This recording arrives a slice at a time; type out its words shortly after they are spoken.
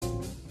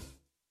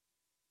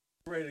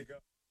ready to go.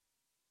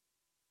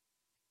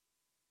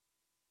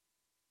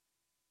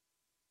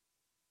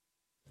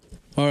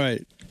 All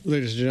right,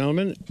 ladies and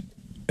gentlemen,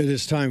 it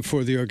is time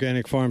for the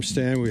Organic Farm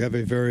Stand. We have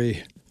a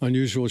very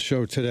unusual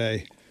show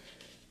today.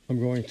 I'm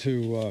going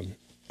to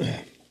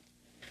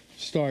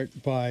start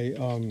by,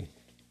 if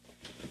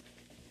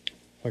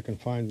I can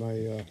find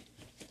my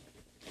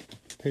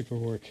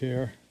paperwork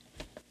here,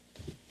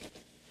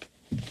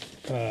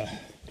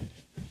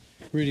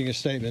 reading a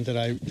statement that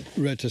I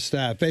read to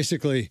staff.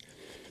 Basically,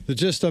 the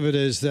gist of it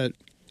is that,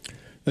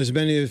 as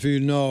many of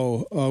you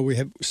know, we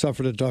have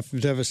suffered a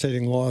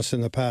devastating loss in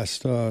the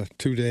past 2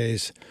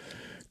 days.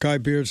 Guy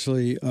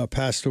Beardsley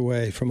passed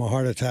away from a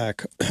heart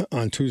attack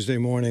on Tuesday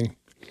morning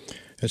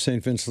at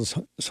St. Vincent's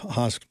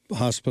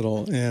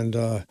Hospital,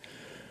 and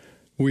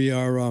we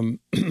are,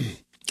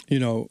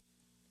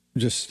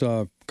 just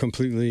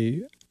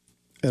completely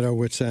at our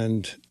wits'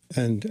 end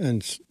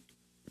and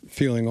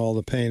feeling all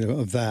the pain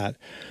of that.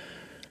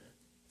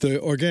 The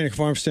Organic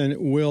Farm Stand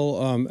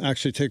will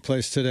actually take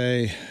place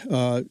today.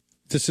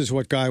 This is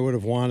what Guy would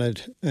have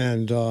wanted,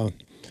 and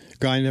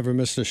Guy never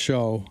missed a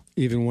show,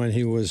 even when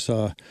he was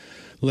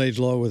laid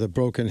low with a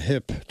broken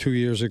hip 2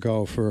 years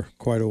ago for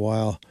quite a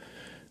while.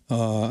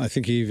 I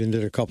think he even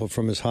did a couple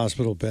from his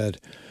hospital bed.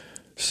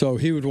 So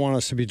he would want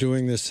us to be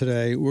doing this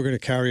today. We're going to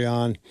carry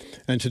on,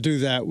 and to do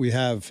that, we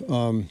have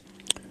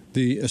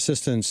the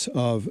assistance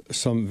of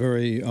some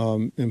very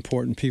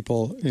important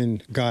people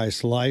in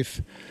Guy's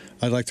life.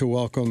 I'd like to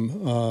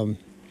welcome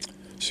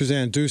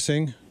Suzanne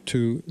Dusing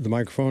to the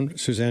microphone.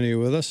 Suzanne, are you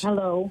with us?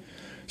 Hello.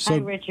 So, hi,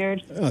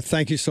 Richard.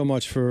 Thank you so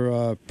much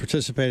for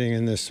participating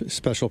in this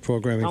special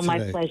programming today.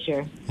 My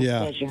pleasure.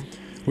 Pleasure.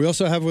 We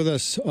also have with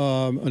us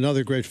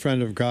another great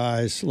friend of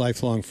Guy's,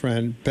 lifelong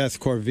friend, Beth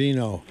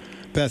Corvino.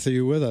 Beth, are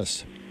you with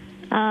us?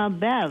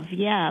 Bev,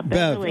 yeah.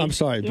 Bev, I'm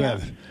sorry, yeah.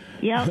 Bev.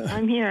 Yep,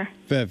 I'm here.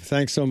 Bev,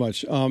 thanks so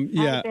much.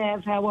 Hi,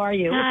 Bev. How are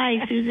you?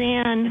 Hi,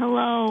 Suzanne.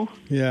 Hello.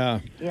 Yeah.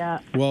 Yeah.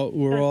 Well,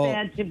 we're all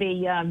sad to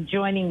be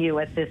joining you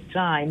at this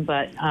time,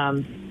 but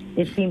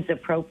it seems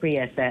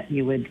appropriate that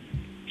you would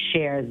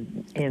share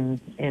in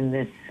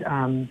this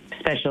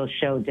special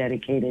show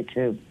dedicated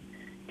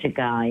to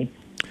Guy.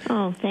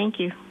 Oh, thank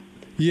you.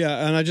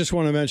 Yeah, and I just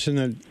want to mention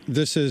that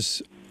this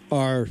is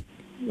our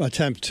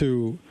attempt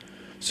to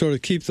sort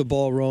of keep the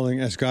ball rolling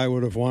as Guy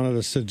would have wanted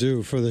us to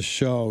do for the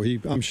show.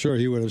 I'm sure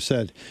he would have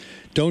said,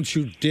 "Don't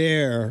you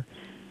dare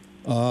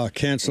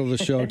cancel the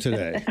show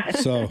today."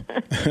 So,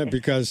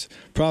 because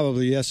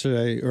probably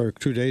yesterday or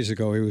 2 days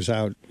ago he was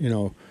out,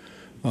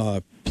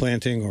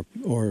 planting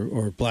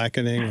or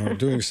blackening or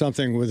doing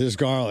something with his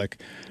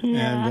garlic.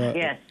 Yeah. And,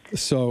 Yes.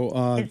 So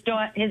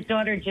his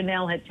daughter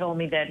Janelle had told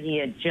me that he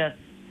had just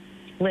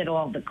split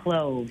all the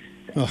cloves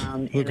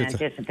in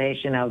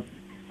anticipation of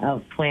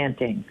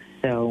planting.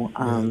 So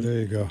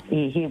there you go.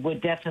 He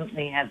would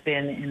definitely have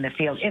been in the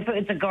field. If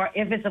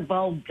it's a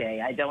bulb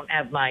day, I don't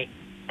have my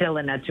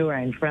Stella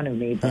Natura in front of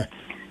me, but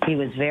he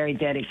was very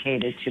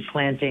dedicated to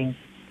planting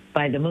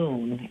by the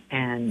moon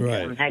and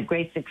had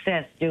great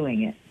success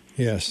doing it.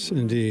 Yes,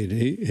 indeed.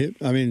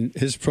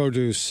 His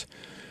produce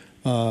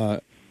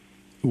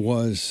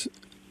was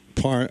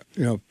par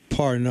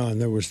none.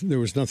 There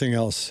was nothing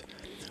else.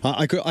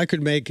 I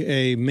could make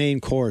a main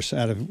course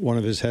out of one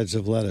of his heads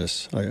of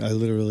lettuce. I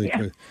literally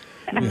could.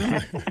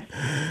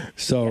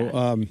 So,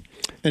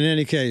 in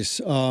any case,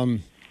 so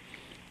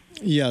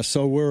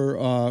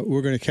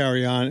we're going to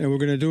carry on, and we're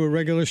going to do a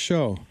regular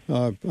show.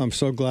 I'm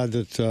so glad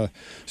that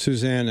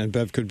Suzanne and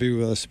Bev could be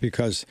with us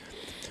because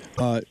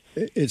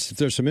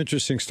there's some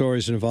interesting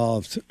stories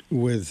involved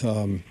with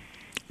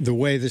the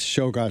way this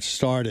show got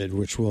started,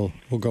 which we'll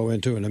go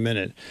into in a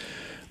minute.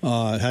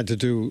 It had to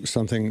do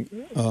something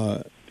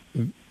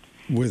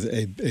with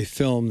a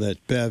film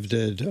that Bev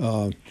did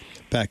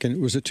back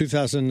in, was it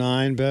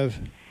 2009, Bev?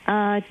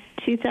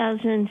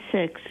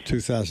 2006.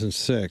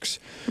 2006,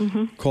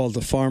 called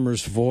The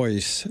Farmer's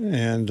Voice.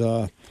 And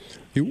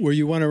where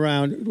you went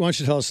around, why don't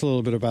you tell us a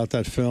little bit about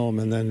that film,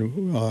 and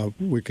then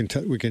we can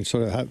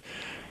sort of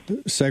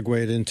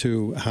segue it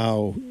into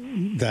how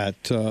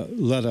that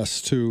led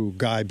us to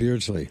Guy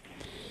Beardsley.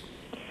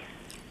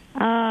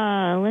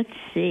 Let's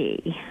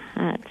see.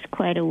 It's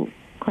quite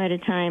a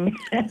time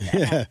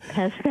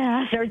has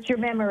passed. Search your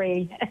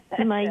memory.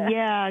 Get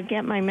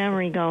my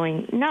memory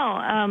going.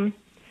 No,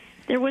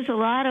 there was a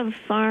lot of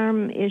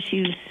farm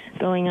issues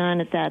going on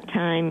at that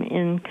time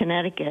in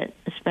Connecticut,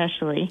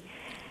 especially,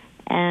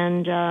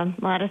 and a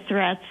lot of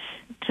threats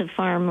to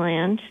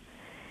farmland.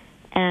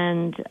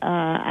 And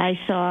I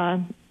saw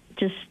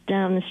just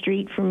down the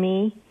street from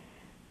me,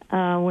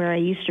 where I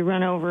used to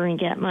run over and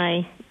get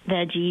my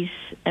veggies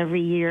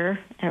every year,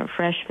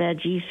 fresh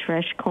veggies,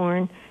 fresh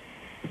corn.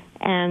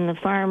 And the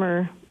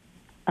farmer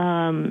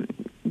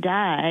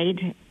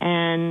died,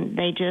 and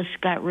they just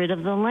got rid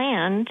of the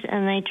land,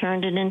 and they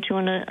turned it into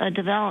a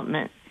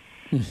development.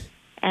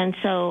 And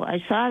so I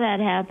saw that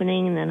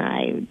happening, and then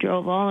I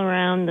drove all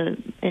around the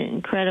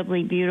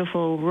incredibly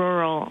beautiful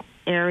rural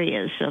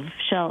areas of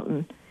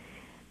Shelton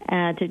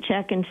to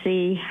check and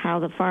see how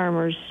the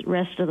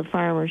rest of the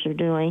farmers are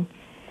doing.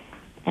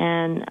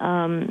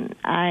 And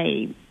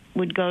I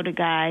would go to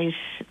Guy's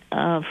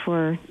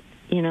for,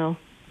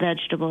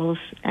 vegetables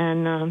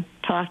and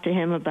talk to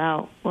him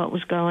about what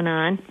was going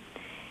on.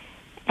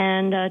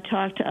 And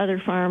talk to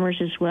other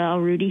farmers as well,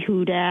 Rudy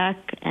Hudak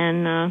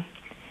and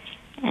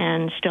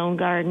Stone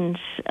Gardens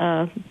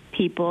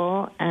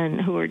people,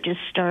 and who are just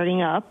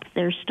starting up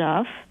their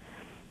stuff.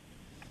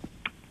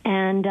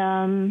 And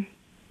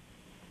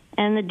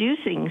the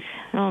Dusings,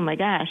 oh my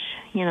gosh,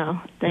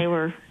 they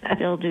were,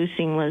 Bill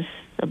Dusing was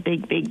a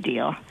big, big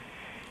deal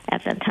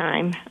at that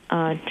time,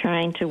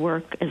 trying to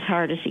work as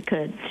hard as he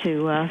could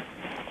to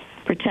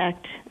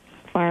protect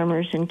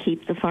farmers and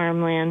keep the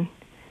farmland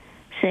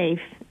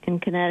safe in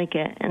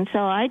Connecticut. And so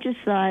I just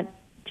thought,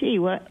 gee,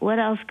 what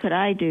else could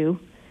I do?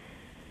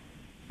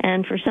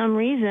 And for some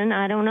reason,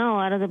 I don't know,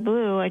 out of the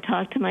blue, I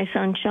talked to my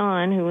son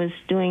Sean, who was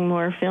doing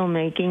more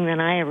filmmaking than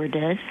I ever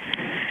did.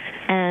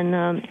 And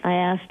I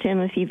asked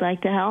him if he'd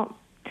like to help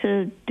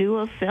to do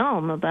a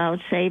film about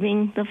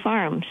saving the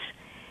farms.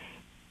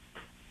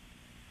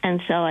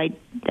 And so I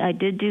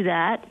did do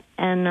that,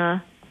 and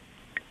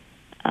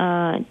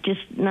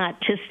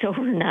not just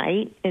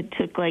overnight. It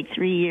took like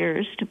 3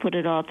 years to put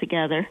it all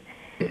together.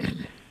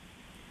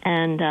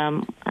 And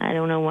I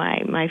don't know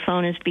why my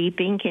phone is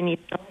beeping. Can you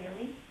still hear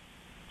me?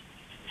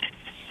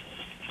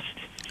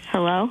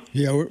 Hello?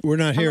 Yeah, we're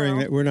not hearing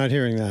that. We're not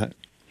hearing that.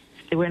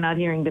 We're not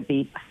hearing the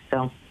beep.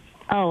 So.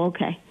 Oh,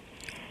 okay.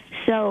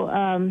 So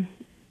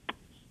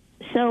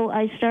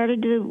I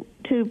started to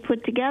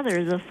put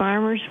together the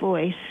farmer's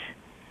voice,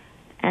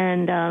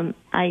 and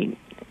I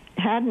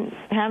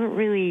haven't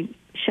really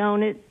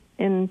shown it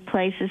in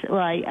places. Well,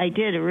 I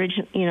did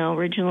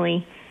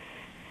originally.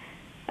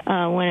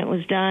 When it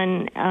was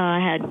done, I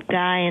had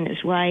Guy and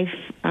his wife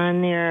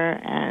on there,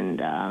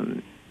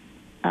 and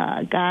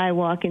Guy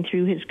walking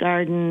through his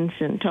gardens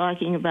and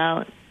talking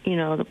about,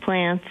 the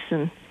plants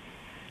and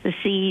the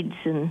seeds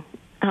and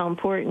how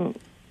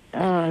important.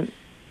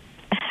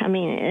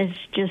 It's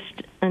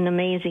just an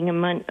amazing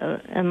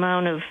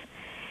amount of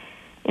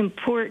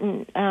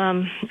important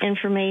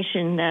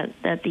information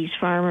that these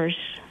farmers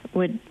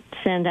would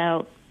send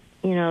out.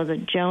 The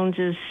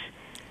Joneses,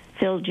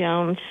 Phil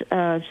Jones,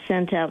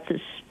 sent out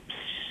this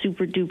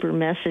super-duper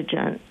message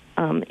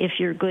on if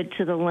you're good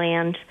to the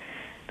land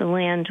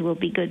will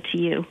be good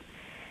to you.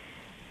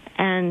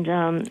 And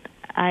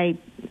I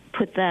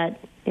put that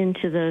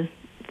into the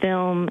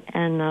film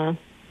and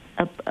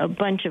a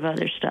bunch of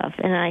other stuff.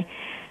 And I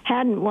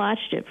hadn't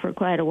watched it for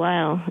quite a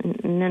while.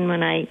 And then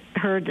when I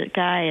heard that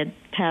Guy had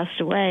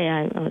passed away,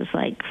 I was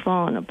like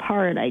falling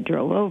apart. I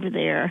drove over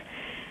there,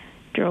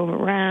 drove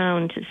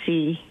around to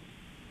see,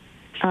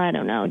 I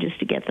don't know, just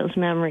to get those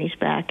memories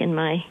back in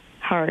my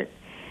heart.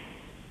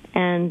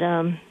 And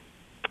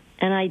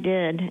I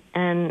did,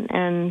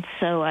 and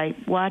so I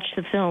watched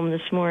the film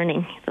this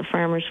morning, The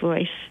Farmer's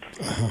Voice,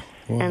 wow.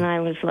 And I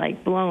was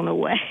like blown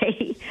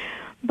away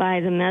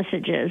by the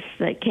messages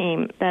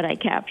that I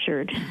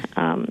captured.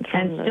 And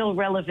still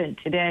relevant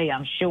today,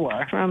 I'm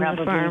sure. From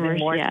the farmers,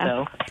 more yeah.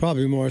 so.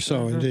 Probably more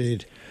so,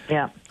 indeed.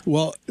 Yeah.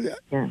 Well,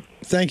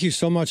 thank you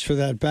so much for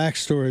that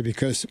backstory,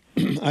 because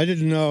I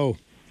didn't know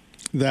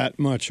that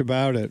much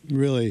about it,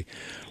 really.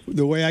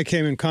 The way I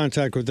came in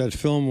contact with that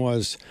film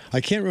was, I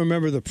can't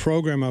remember the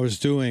program I was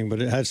doing,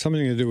 but it had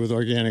something to do with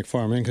organic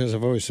farming, because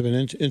I've always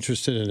been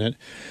interested in it.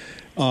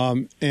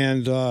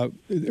 And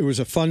it was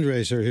a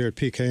fundraiser here at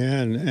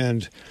PKN,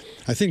 and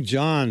I think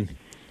John,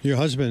 your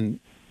husband,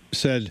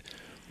 said,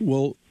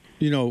 well,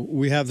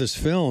 we have this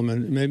film,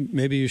 and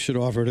maybe you should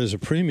offer it as a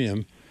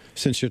premium,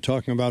 since you're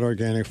talking about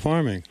organic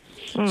farming.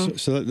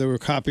 So there were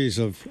copies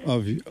of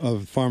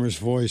Farmer's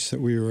Voice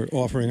that we were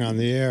offering on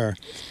the air,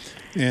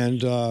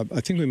 and I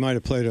think we might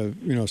have played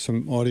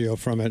some audio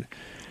from it,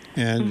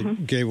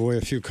 and gave away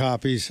a few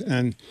copies.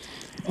 And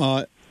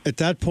at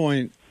that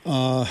point,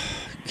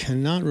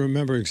 cannot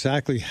remember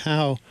exactly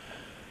how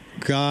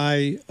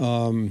Guy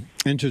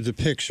entered the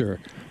picture,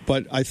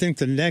 but I think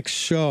the next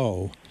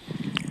show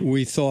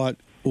we thought,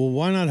 well,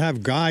 why not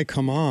have Guy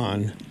come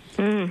on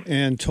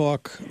and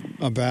talk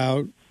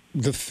about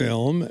the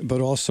film,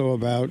 but also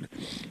about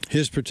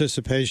his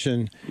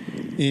participation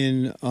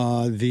in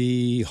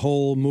the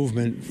whole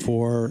movement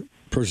for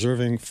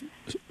preserving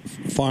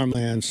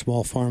farmland,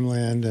 small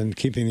farmland, and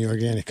keeping the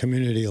organic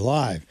community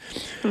alive.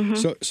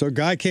 So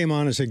Guy came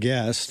on as a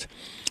guest,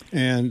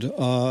 and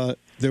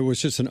there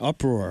was just an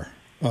uproar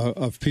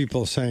of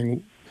people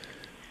saying,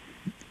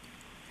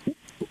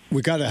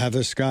 we got to have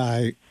this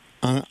guy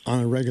on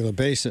a regular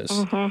basis.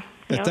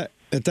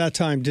 At that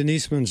time,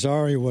 Denise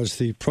Manzari was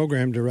the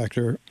program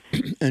director,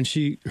 and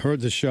she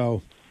heard the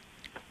show,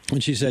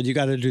 and she said, you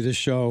got to do this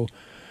show.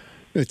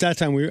 At that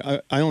time,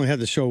 I only had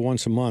the show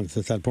once a month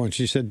at that point.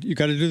 She said, you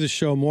got to do the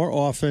show more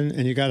often,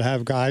 and you got to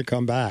have Guy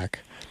come back.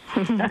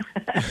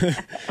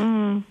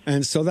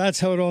 And so that's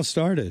how it all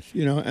started,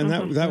 and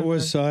that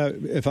was,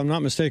 if I'm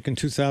not mistaken,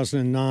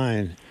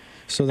 2009.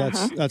 So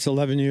that's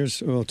 11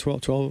 years, well,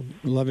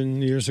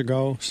 11 years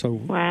ago. So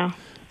wow.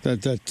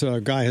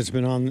 That Guy has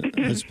been on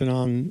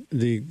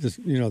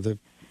the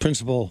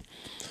principal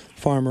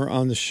farmer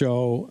on the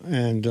show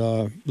and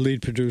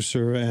lead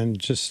producer, and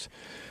just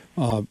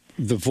the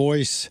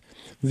voice,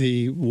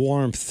 the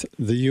warmth,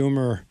 the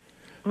humor,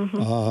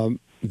 the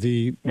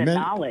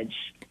knowledge,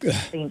 the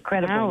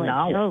incredible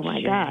knowledge. Oh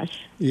my gosh!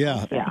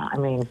 Yeah. I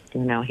mean,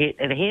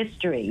 the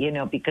history.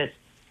 Because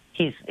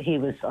he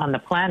was on the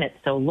planet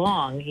so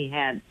long, he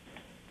had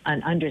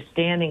an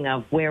understanding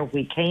of where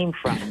we came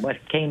from,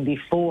 what came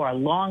before,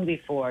 long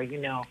before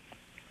any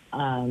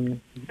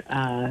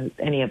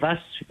of us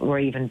were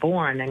even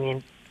born. I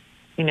mean,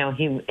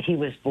 he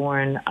was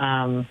born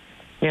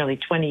nearly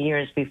 20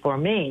 years before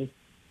me.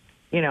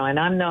 And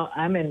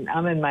I'm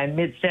in my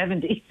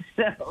mid-70s,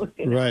 so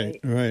right.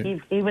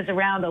 He was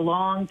around a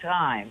long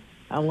time.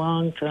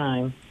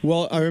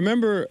 Well, I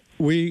remember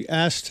we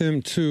asked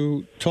him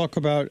to talk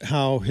about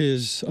how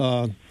his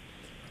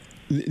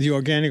the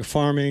organic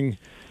farming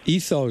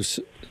ethos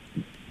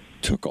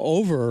took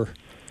over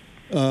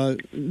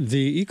the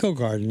eco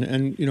garden,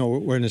 and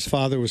when his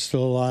father was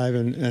still alive,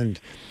 and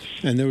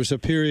there was a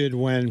period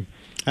when,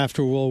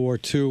 after World War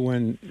II,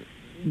 when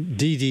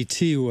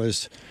DDT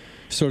was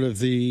sort of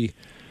the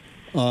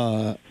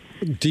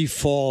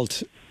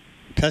default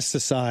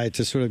pesticide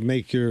to sort of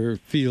make your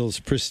fields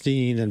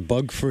pristine and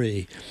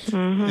bug-free.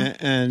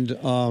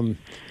 And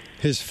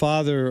his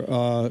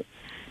father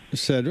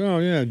said, "Oh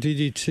yeah,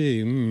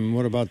 DDT.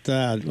 What about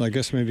that? I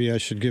guess maybe I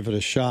should give it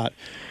a shot."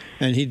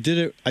 And he did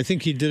it. I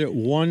think he did it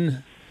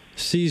one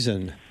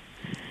season.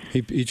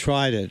 He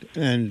tried it,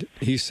 and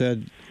he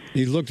said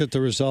he looked at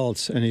the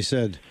results, and he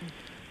said,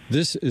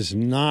 "This is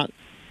not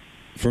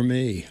for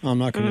me. I'm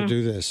not going to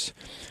do this."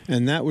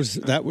 And that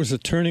was a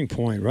turning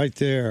point right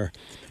there,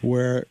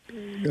 where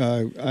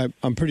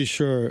I'm pretty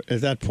sure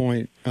at that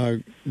point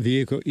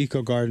the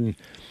eco garden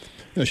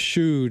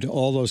eschewed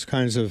all those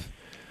kinds of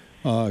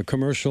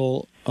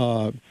commercial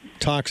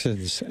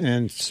toxins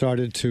and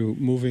started to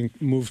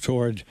move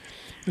toward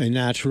a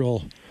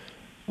natural,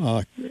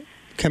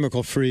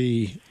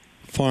 chemical-free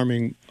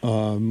farming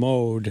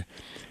mode.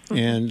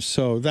 And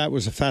so that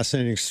was a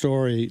fascinating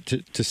story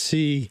to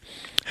see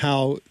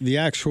how the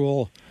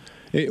actual,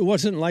 it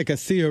wasn't like a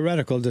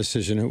theoretical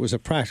decision, it was a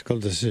practical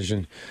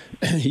decision.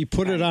 He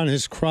put it on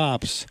his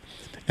crops,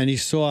 and he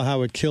saw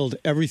how it killed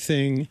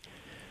everything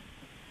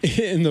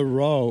in the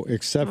row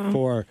except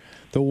for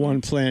the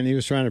one plant he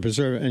was trying to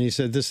preserve. And he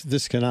said,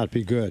 this cannot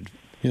be good,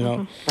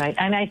 Right.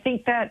 And I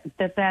think that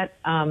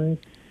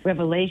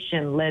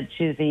revelation led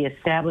to the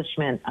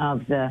establishment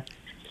of the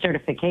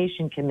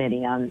certification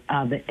committee on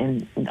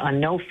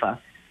NOFA,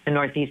 the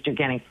Northeast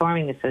Organic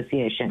Farming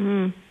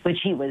Association, which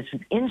he was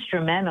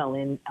instrumental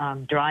in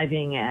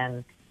driving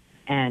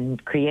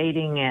and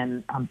creating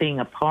and being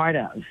a part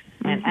of.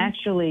 And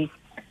actually,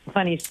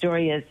 funny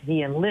story is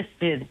he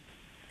enlisted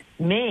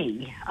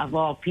me, of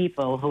all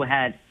people, who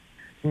had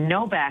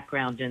no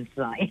background in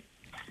science,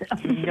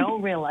 no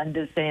real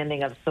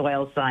understanding of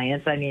soil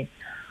science. I mean,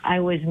 I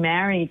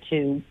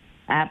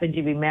happened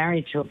to be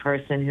married to a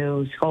person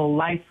whose whole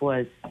life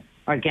was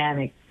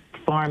organic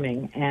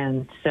farming.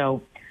 And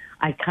so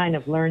I kind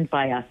of learned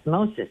by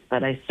osmosis,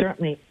 but I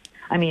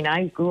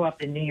grew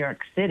up in New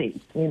York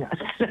City,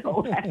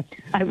 so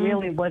I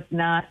really was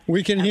not.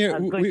 We can hear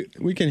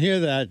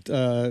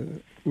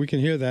that. We can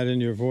hear that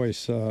in your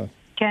voice.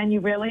 Can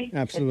you really?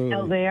 Absolutely. It's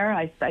still there.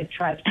 I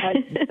tried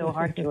so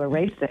hard to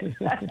erase it.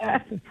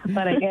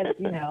 But I guess,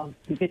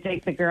 you could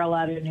take the girl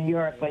out of New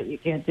York, but you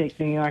can't take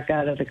New York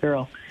out of the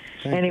girl.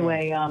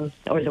 Anyway,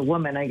 or the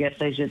woman, I guess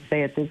I should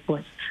say at this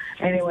point.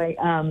 Anyway,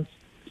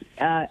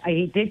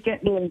 he did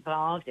get me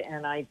involved,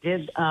 and I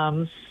did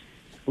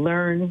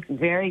learn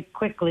very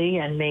quickly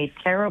and made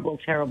terrible,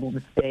 terrible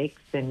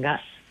mistakes, and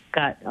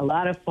got a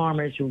lot of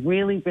farmers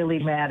really, really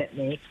mad at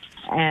me,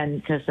 and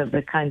because of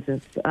the kinds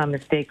of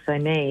mistakes I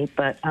made.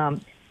 But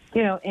when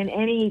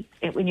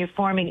you're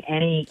farming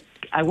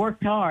I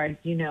worked hard,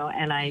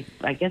 and I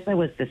guess I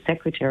was the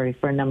secretary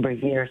for a number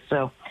of years,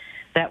 so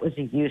that was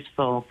a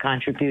useful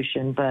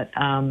contribution. But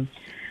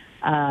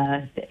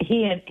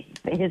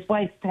his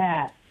wife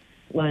Pat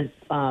was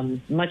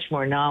much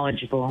more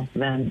knowledgeable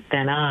than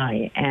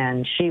I,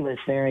 and she was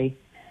very,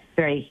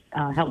 very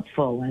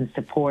helpful and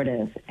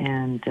supportive.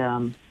 And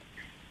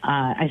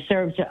I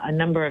served a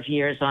number of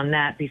years on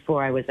that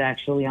before I was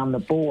actually on the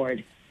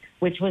board,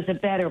 which was a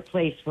better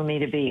place for me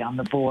to be on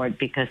the board,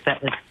 because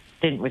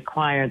didn't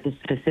require the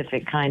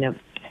specific kind of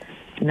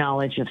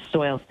knowledge of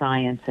soil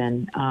science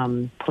and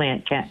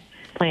plant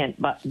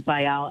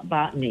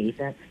botany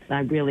that I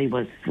really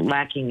was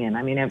lacking in.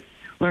 I mean, I've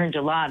learned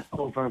a lot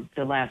over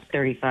the last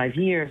 35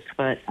 years,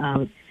 but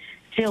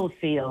still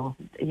feel,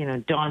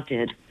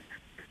 daunted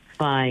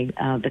by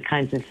the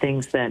kinds of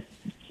things that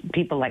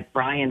people like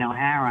Brian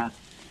O'Hara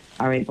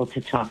are able to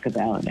talk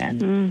about.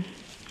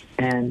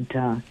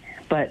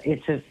 But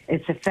it's a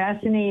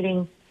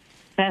fascinating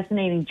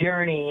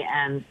journey.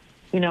 And,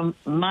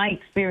 my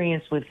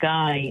experience with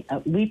Guy,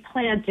 we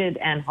planted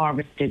and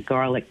harvested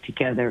garlic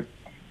together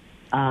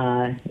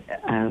for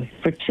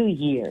 2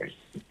 years.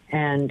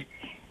 And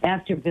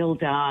after Bill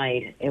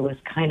died, it was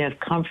kind of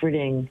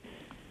comforting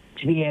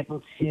to be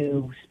able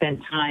to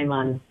spend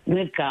time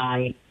with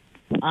Guy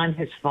on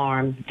his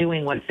farm,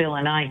 doing what Bill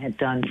and I had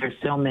done for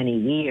so many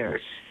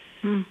years.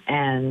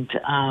 And,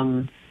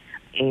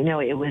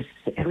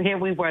 here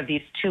we were,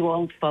 these two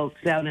old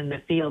folks out in the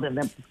field in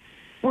the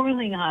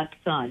whirling hot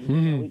sun.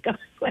 We'd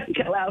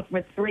go out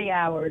for 3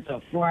 hours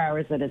or 4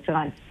 hours at a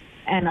time.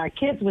 And our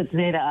kids would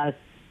say to us,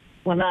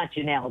 well, not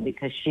Janelle,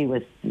 because she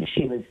was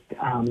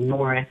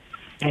more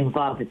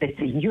involved. They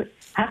say,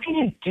 how can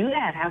you do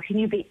that? How can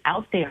you be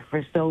out there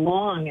for so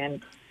long?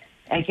 And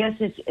I guess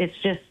it's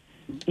just,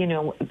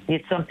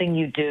 it's something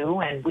you do,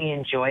 and we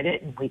enjoyed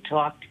it, and we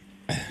talked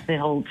the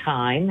whole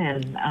time,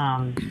 and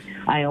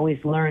I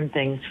always learned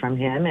things from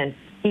him, and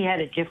he had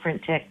a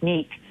different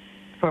technique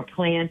for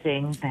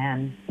planting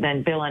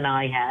than Bill and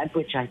I had,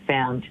 which I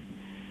found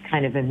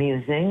kind of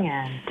amusing,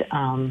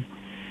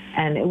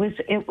 and it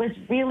was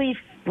really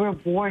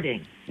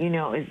rewarding. It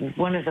was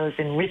one of those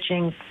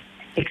enriching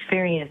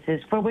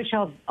experiences for which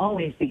I'll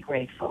always be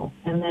grateful.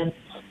 And then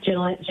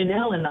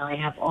Janelle and I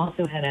have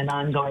also had an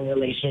ongoing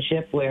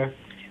relationship where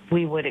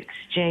we would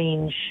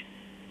exchange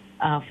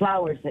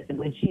flowers.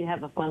 When she'd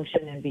have a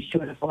function and be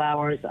short of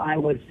flowers, I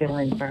would fill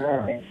in for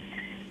her.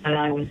 And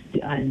I was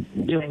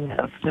doing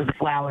the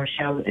flower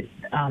show that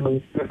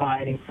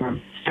providing for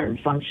certain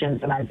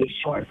functions, and I'd be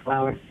short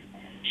flowers.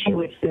 She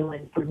would fill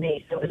in for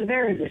me. So it was a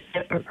very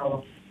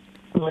reciprocal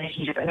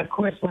relationship. And, of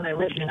course, when I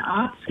lived in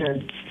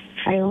Oxford,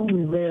 I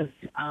only lived,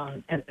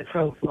 as the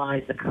crow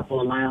flies, a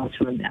couple of miles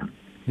from them.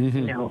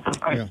 Of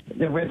course,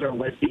 the river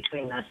was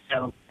between us,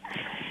 so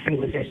it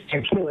was a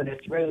circuitous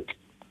route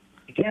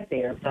to get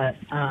there, but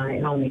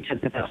it only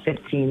took about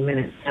 15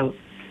 minutes. So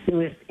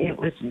it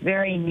was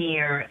very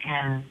near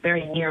and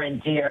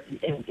dear,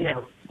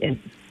 in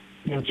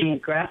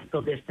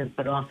geographical distance,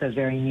 but also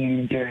very near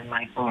and dear in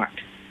my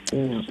heart.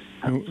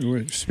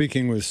 We're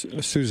speaking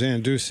with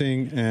Suzanne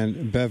Dusing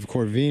and Bev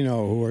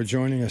Corvino, who are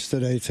joining us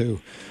today to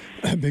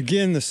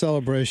begin the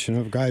celebration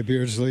of Guy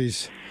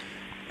Beardsley's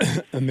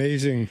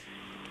amazing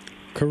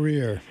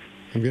career.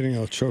 I'm getting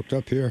all choked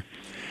up here.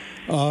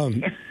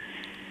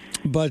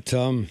 But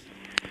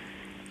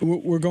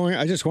we're going.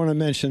 I just want to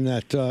mention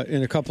that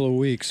in a couple of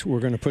weeks,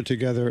 we're going to put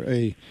together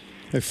a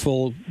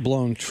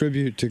full-blown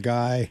tribute to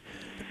Guy,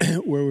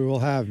 where we will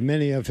have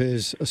many of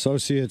his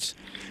associates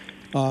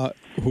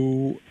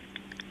who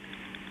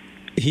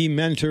he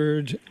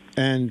mentored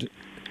and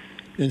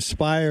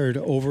inspired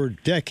over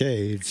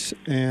decades,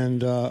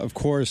 and of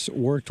course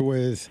worked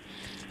with.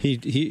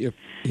 He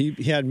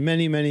had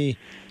many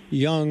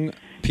young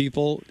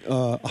people,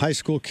 high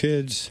school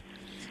kids,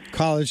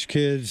 college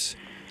kids,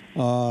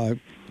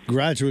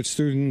 graduate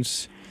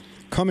students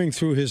coming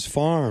through his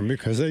farm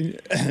because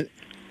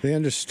they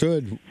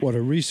understood what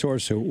a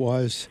resource it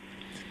was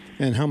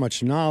and how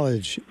much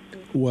knowledge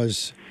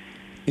was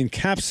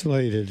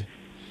encapsulated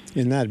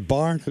in that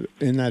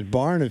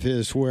barn of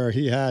his, where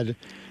he had.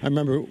 I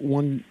remember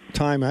one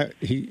time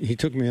he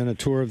took me on a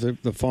tour of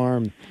the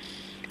farm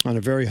on a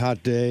very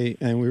hot day,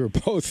 and we were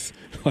both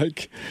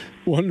like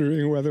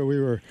wondering whether we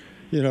were,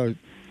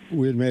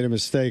 we had made a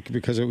mistake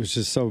because it was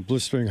just so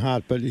blistering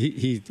hot. But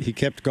he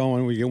kept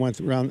going. We went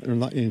around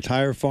the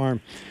entire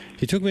farm.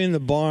 He took me in the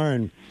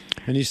barn,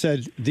 and he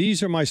said,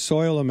 "These are my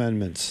soil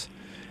amendments,"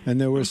 and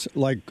there must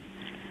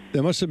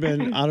have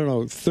been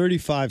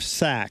 35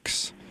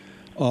 sacks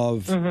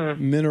of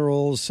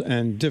minerals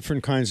and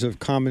different kinds of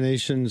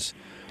combinations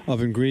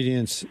of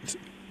ingredients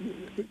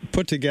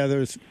put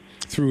together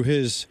through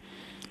his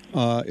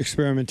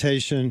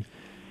experimentation,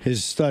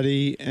 his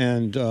study,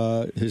 and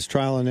his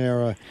trial and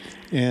error.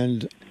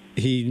 And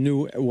he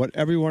knew what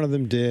every one of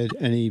them did,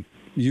 and he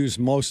used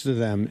most of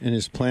them in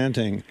his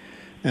planting.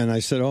 And I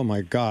said, "Oh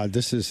my God,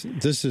 this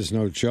is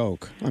no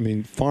joke." I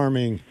mean,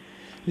 farming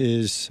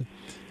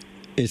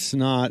it's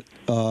not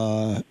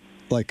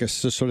like a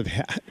sort of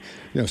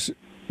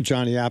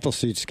Johnny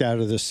Appleseed,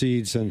 scatter the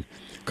seeds and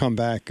come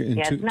back into.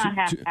 Yeah, it's not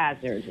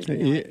haphazard.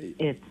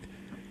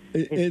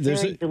 It's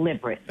very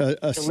deliberate.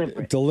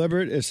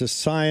 Deliberate. It's a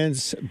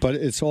science, but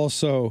it's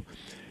also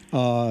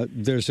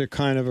there's a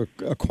kind of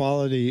a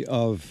quality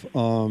of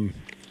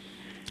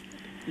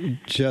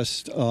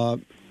just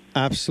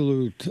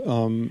absolute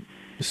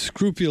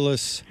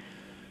scrupulous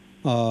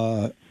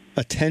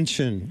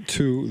attention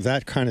to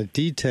that kind of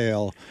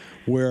detail,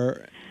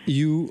 where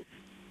you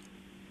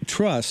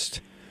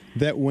trust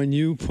that when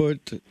you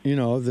put,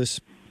 this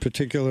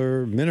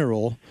particular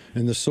mineral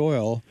in the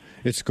soil,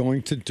 it's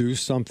going to do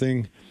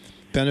something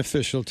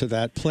beneficial to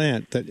that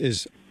plant that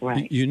is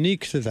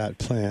unique to that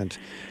plant.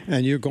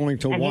 And you're going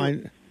to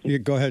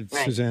go ahead,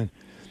 right. Suzanne.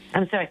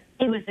 I'm sorry.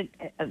 He was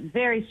a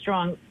very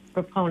strong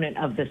proponent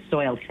of the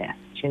soil test.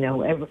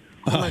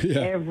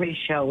 Every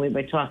show we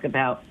would talk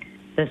about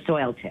the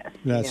soil test.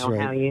 That's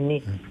right. How you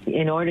need,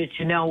 in order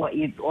to know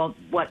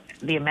what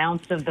the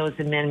amounts of those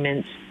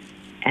amendments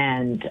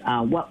and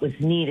what was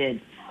needed,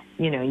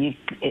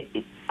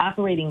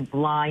 operating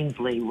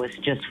blindly was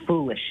just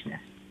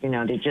foolishness.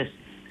 To just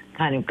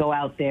kind of go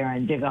out there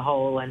and dig a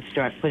hole and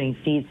start putting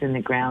seeds in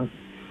the ground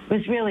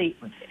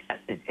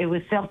it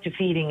was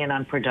self-defeating and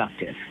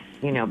unproductive.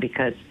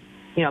 Because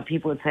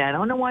people would say, I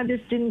don't know why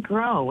this didn't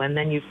grow. And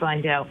then you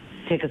find out,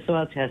 take a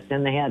soil test,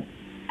 and they had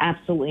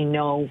absolutely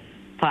no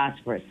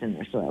phosphorus in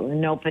their soil, and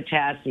no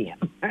potassium,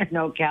 or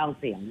no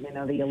calcium. The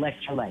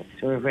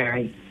electrolytes were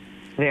very,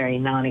 very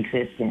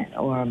non-existent,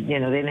 or, they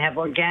didn't have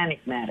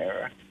organic matter,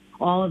 or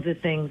all of the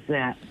things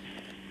that,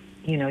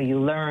 you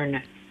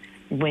learn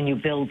when you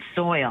build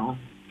soil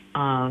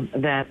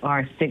that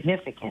are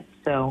significant.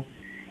 So,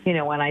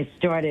 when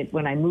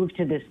I moved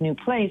to this new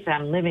place,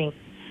 I'm living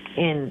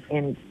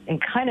in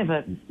kind of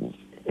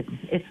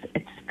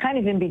it's kind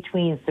of in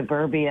between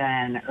suburbia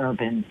and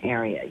urban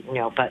area,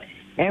 but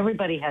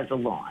everybody has a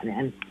lawn,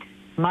 and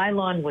my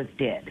lawn was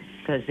dead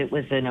because it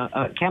was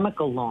a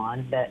chemical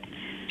lawn that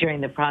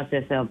during the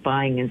process of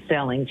buying and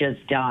selling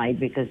just died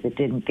because it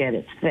didn't get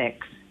its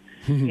fix.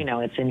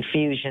 Its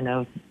infusion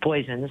of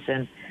poisons.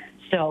 And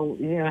so,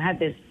 I had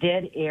this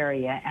dead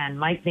area, and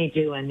Mike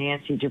Nadeau and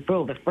Nancy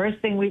DeBrule, the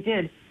first thing we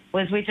did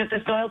was we took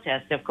a soil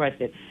test. Of course,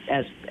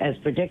 as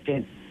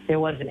predicted, there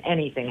wasn't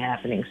anything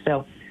happening.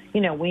 So,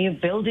 when you're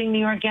building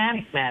the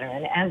organic matter,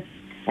 and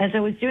as I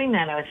was doing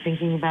that, I was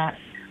thinking about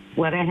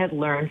what I had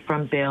learned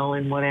from Bill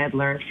and what I had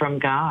learned from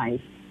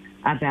Guy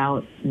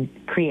about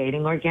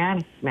creating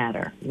organic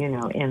matter,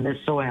 in the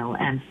soil.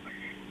 And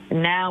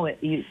now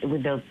with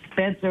the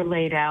beds are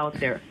laid out,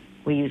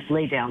 we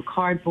lay down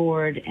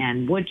cardboard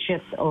and wood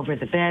chips over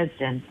the beds,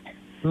 and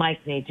Mike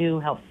Nadeau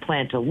helped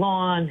plant a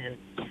lawn, and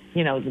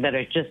that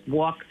are just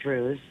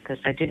walkthroughs because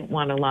I didn't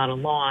want a lot of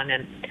lawn.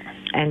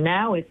 And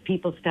now if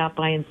people stop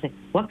by and say,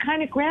 what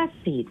kind of grass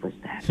seed was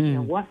that?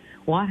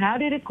 How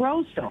did it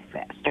grow so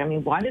fast? I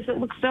mean, why does it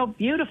look so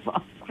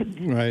beautiful?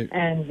 Right.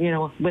 And,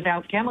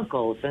 without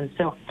chemicals. And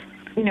so,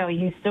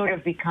 you sort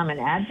of become an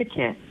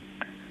advocate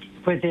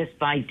for this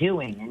by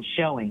doing and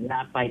showing,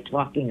 not by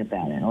talking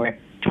about it or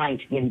trying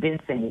to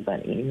convince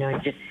anybody.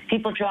 Just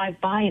people drive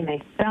by and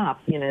they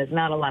stop. There's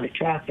not a lot of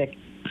traffic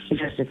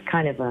because it's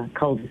kind of a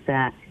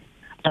cul-de-sac.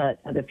 But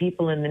the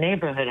people in the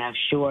neighborhood have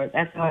short.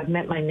 That's how I've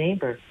met my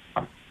neighbors.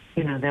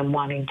 Them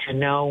wanting to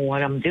know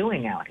what I'm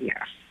doing out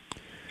here.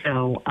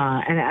 So,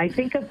 and I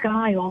think of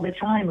Guy all the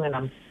time when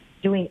I'm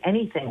doing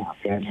anything out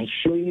there. Make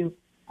sure you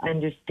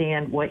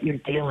understand what you're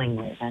dealing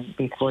with and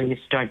before you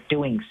start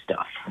doing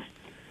stuff.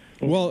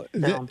 Well,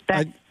 so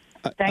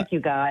thank you,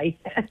 Guy.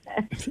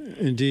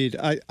 Indeed.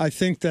 I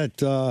think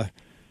that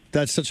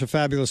that's such a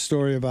fabulous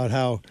story about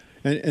how,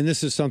 and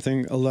this is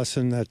a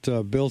lesson that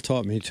Bill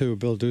taught me too,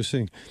 Bill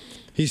Dusing.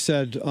 He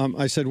said,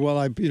 I said, well,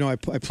 I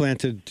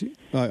planted,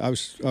 I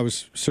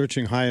was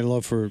searching high and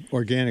low for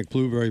organic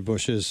blueberry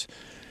bushes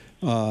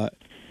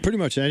pretty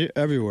much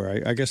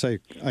everywhere. I guess I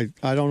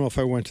don't know if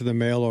I went to the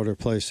mail order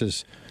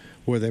places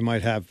where they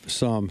might have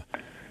some.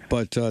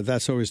 But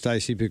that's always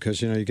dicey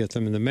because, you get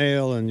them in the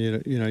mail and,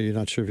 you're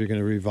not sure if you're going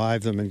to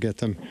revive them and get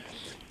them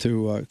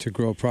to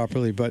grow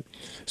properly. But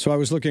so I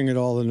was looking at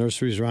all the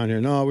nurseries around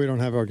here. No, we don't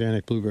have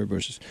organic blueberry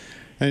bushes.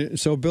 And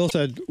so Bill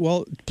said,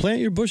 well, plant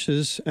your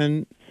bushes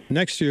and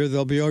next year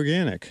they'll be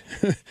organic.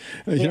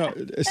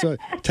 So it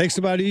takes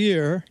about a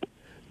year.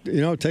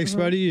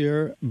 About a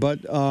year.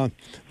 But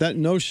that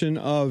notion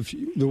of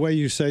the way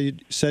you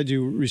said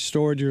you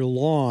restored your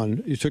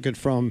lawn, you took it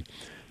from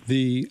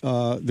the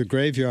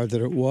graveyard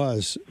that it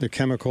was, the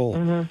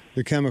chemical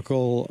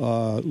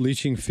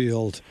leaching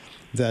field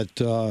that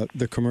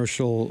the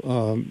commercial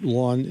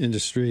lawn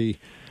industry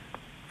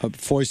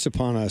foists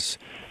upon us.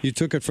 You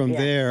took it from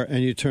there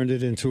and you turned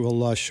it into a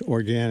lush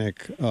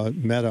organic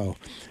meadow,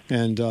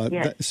 and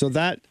so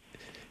that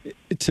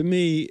to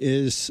me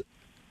is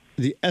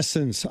the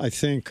essence, I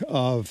think,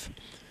 of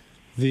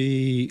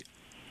the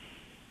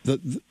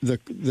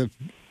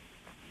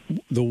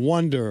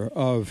wonder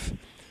of.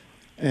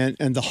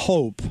 And the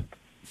hope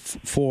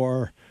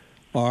for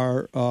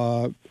our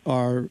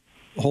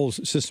whole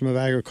system of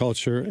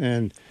agriculture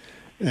and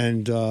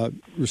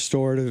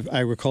restorative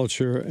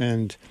agriculture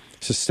and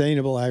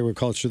sustainable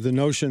agriculture. The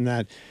notion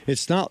that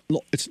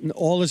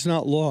all is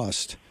not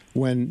lost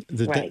when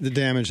the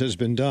damage has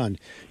been done.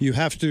 You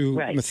have to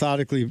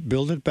methodically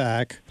build it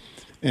back,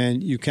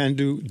 and you can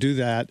do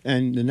that.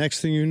 And the next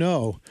thing you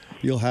know,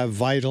 you'll have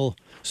vital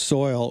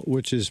soil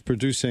which is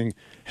producing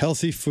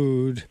healthy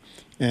food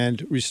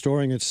and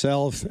restoring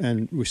itself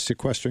and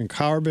sequestering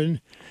carbon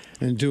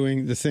and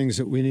doing the things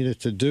that we need it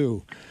to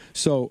do.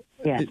 So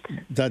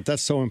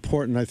that's so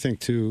important, I think,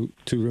 to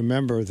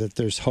remember that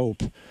there's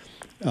hope.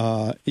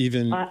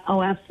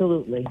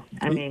 Absolutely.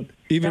 I mean,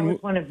 that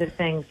was one of the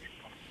things,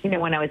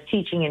 when I was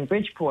teaching in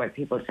Bridgeport,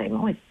 people were saying, oh,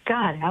 my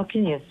God, how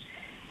can you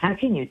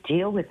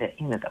deal with it?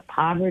 The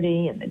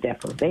poverty and the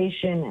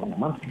deprivation. And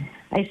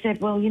I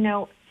said, well,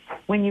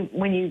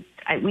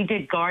 we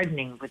did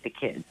gardening with the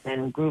kids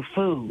and grew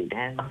food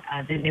and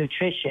the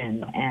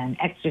nutrition and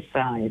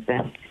exercise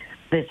and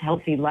this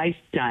healthy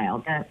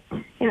lifestyle that,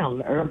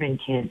 urban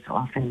kids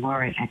often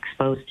weren't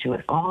exposed to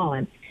at all.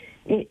 And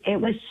it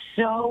was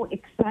so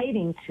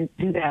exciting to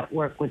do that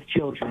work with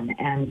children.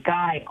 And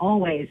Guy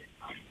always,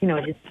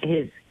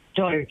 his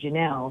daughter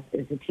Janelle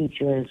is a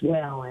teacher as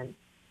well.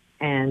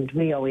 And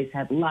we always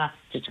had lots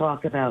to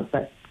talk about.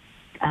 But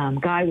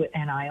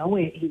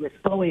he was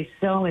always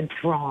so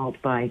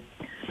enthralled by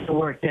the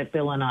work that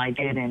Bill and I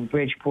did in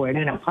Bridgeport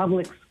in a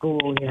public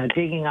school,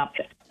 digging up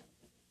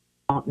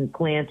and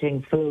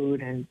planting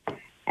food and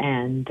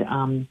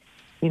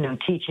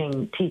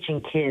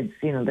teaching kids,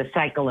 the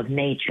cycle of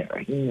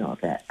nature,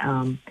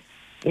 and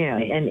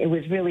it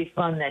was really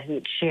fun that he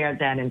had shared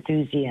that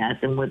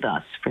enthusiasm with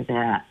us for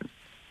that.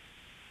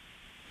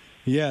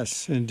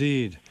 Yes,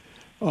 indeed.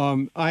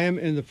 I am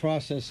in the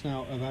process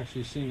now of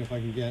actually seeing if I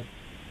can get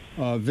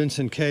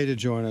Vincent Kay to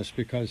join us,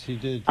 because he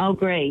did. Oh,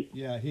 great.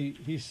 Yeah,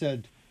 he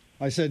said,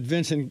 I said,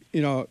 Vincent,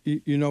 you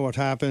know what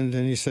happened?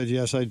 And he said,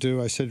 yes, I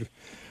do. I said,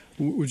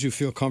 would you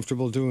feel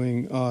comfortable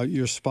doing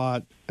your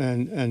spot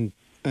and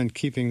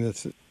keeping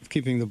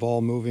the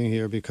ball moving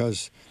here,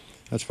 because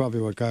that's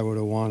probably what Guy would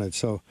have wanted.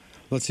 So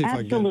let's see if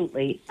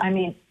Absolutely. I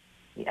mean,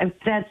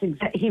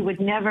 he would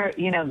never,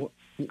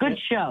 good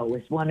show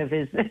is one of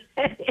his,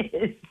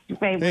 his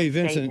favorite Hey,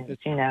 Vincent.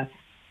 statements,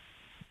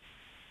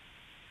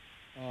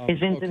 Is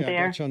Vincent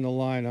there? I got you on the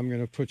line. I'm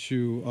going to put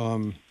you,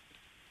 oh,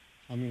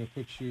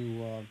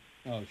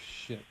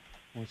 shit.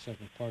 1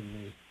 second. Pardon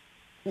me.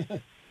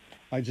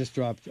 I just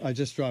dropped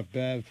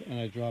Bev and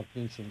I dropped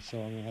Vincent, so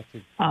I'm going to have to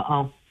do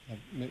some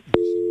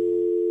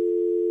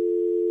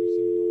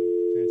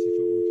fancy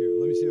footwork here.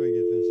 Let me see if I can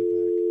get Vincent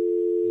back,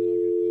 and then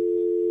I'll get Bev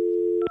back.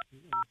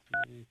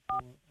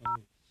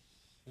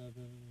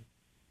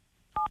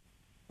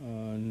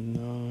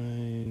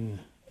 9,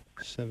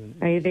 7.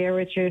 Are you there,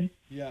 Richard?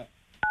 Yeah.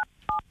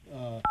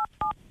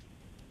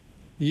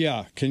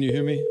 Yeah. Can you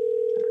hear me?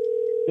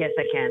 Yes,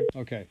 I can.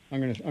 Okay. I'm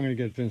gonna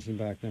get Vincent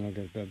back, then I'll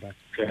get Bev back.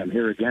 Okay, I'm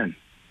here again.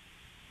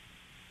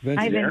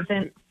 Hi,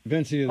 Vincent.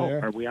 Vince, are you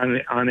there? Are we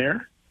on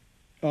air?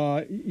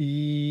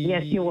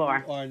 Yes, you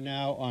are. You are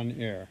now on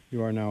air.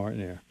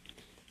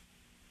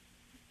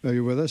 Are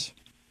you with us?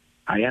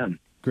 I am.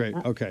 Great.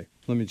 Okay.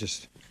 Let me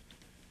just.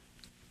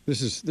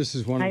 This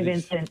is one Hi, of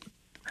these. Vincent.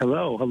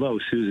 Hello,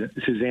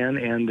 Suzanne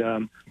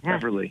and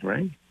Beverly,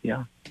 right?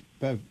 Yeah.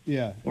 Bev,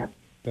 yeah. Yeah.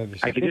 Bev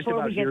is. I can just Before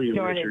about we get hear you,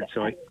 started, Richard.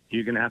 So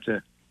you're going to have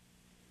to.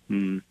 I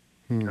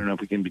don't know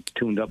if we can be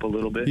tuned up a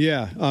little bit.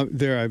 Yeah,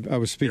 there. I was There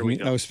we speaking.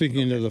 go. I was speaking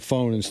into the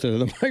phone instead of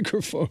the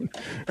microphone.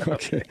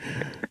 Okay.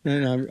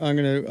 And I'm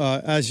going to,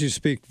 as you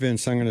speak,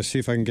 Vince, I'm going to see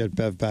if I can get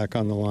Bev back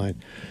on the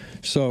line.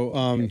 So,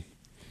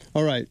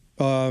 all right,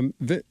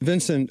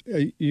 Vincent,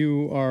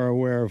 you are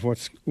aware of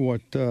what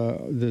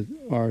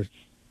our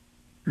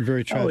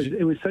very tragic.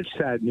 It was such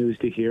sad news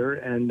to hear,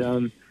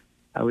 and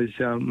I was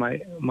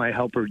my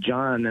helper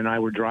John and I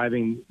were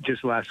driving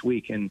just last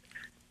week, and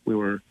we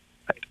were.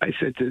 I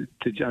said to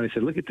John, I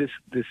said, look at this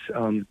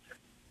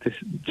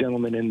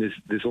gentleman in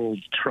this old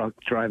truck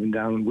driving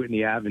down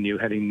Whitney Avenue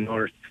heading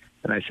north.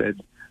 And I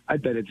said, I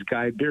bet it's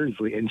Guy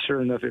Beardsley. And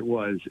sure enough, it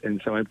was. And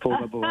so I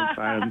pulled up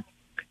alongside him,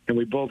 and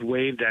we both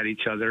waved at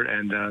each other.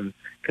 And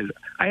because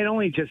I had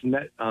only just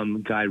met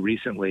Guy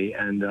recently,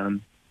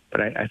 and but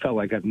I felt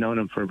like I've known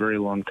him for a very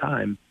long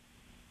time.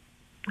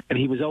 And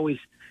he was always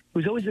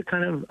a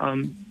kind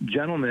of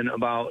gentleman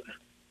about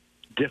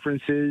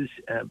differences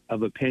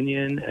of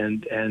opinion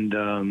and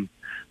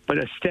but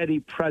a steady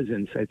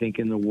presence, I think,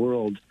 in the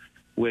world,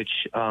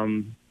 which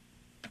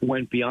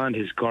went beyond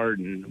his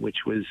garden,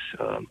 which was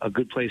a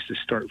good place to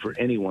start for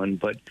anyone.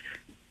 But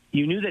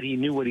you knew that he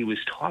knew what he was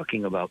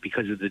talking about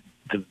because of the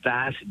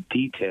vast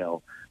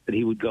detail that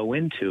he would go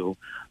into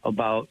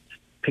about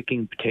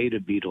picking potato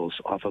beetles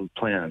off of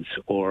plants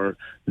or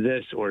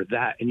this or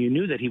that. And you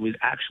knew that he would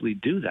actually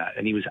do that,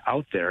 and he was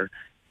out there.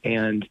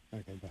 And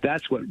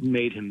that's what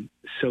made him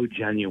so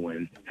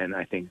genuine, and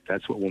I think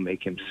that's what will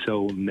make him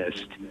so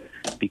missed,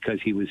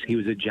 because he was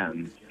a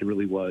gem. He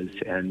really was,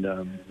 and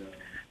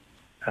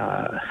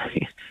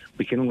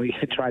we can only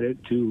try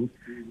to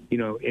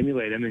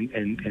emulate him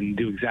and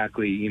do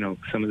exactly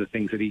some of the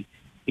things that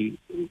he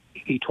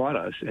taught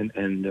us,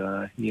 and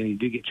you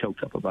do get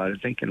choked up about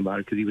it, thinking about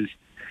it, because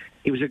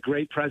he was a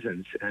great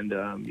presence and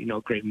a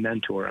great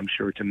mentor, I'm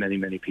sure, to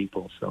many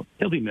people. So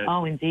he'll be missed.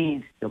 Oh,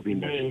 indeed. He'll be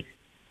missed.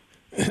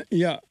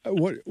 Yeah,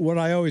 what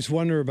I always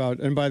wonder about,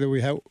 and by the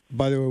way,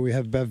 we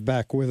have Bev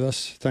back with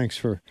us. Thanks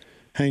for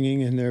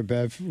hanging in there,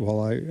 Bev, while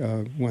I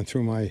went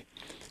through my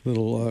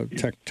little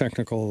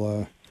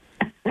technical,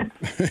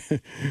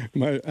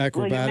 my acrobatic.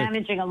 Well, you're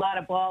managing a lot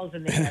of balls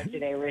in the air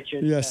today,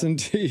 Richard. Yes, so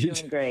indeed. You're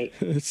doing great.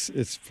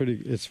 It's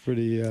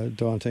pretty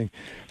daunting,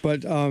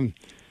 but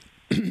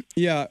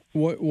yeah,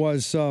 what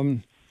was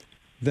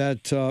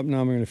that? Now I'm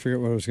going to forget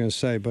what I was going to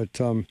say, but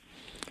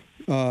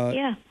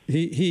Yeah.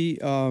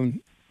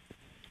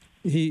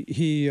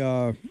 He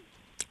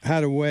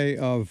had a way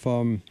of,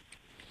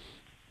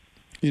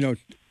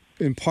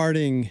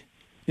 imparting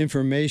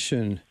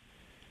information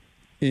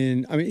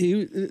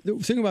the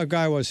thing about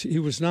Guy was he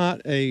was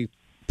not a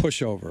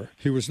pushover.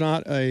 He was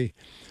not a,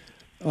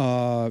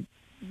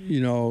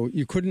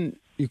 you couldn't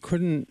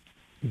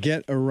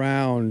get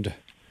around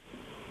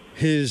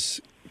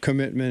his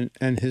commitment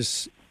and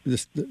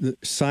the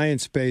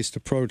science-based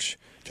approach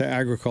to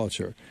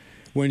agriculture.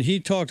 When he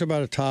talked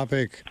about a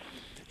topic,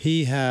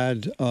 he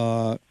had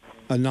a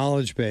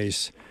knowledge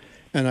base,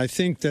 And I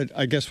think that,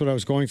 I guess what I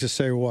was going to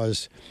say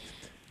was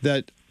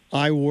that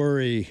I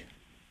worry,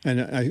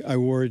 and I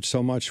worried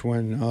so much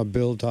when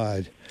Bill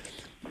died.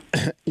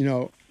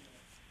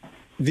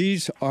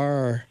 These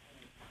are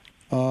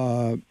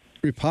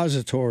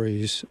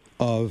repositories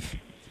of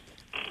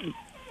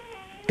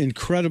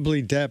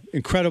incredible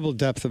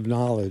depth of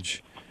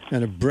knowledge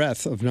and a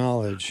breadth of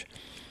knowledge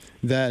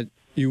that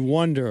you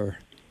wonder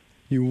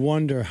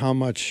how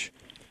much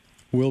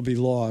will be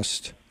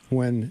lost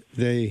when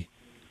they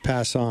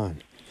pass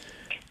on.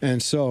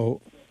 And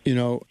so,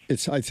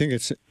 I think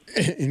it's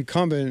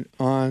incumbent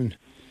on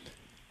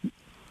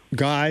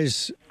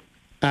guys,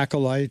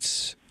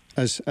 acolytes,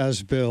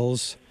 as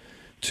Bill's,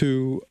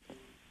 to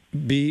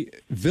be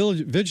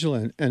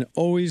vigilant and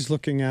always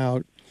looking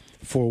out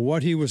for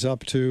what he was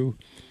up to,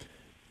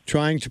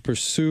 trying to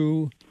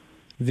pursue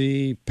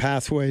the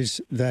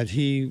pathways that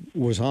he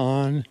was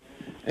on,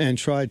 and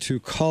try to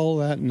cull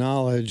that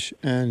knowledge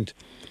and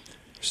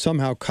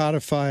somehow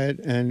codify it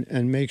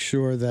and make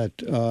sure that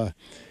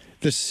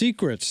the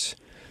secrets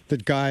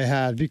that Guy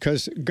had,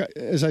 because,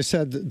 as I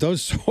said,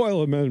 those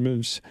soil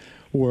amendments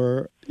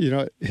were,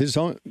 his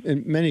own,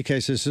 in many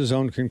cases, his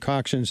own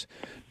concoctions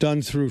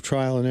done through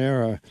trial and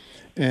error.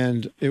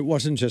 And it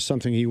wasn't just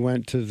something he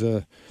went to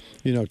the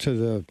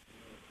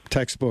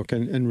textbook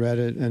and read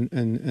it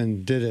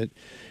and did it.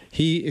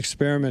 He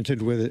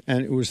experimented with it,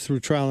 and it was through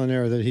trial and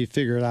error that he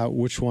figured out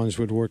which ones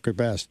would work the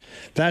best.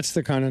 That's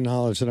the kind of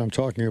knowledge that I'm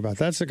talking about.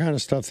 That's the kind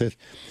of stuff that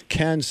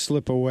can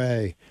slip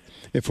away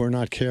if we're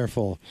not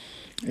careful.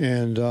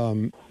 And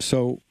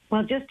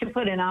Well, just to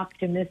put an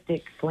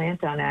optimistic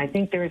slant on it, I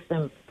think there are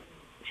some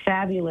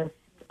fabulous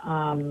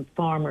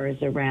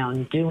farmers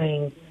around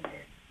doing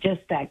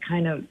just that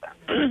kind of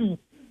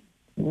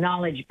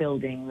knowledge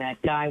building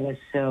that Guy was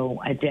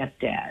so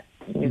adept at.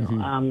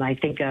 I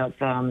think of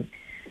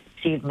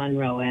Steve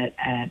Munro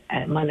at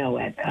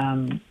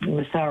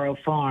Massaro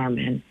Farm,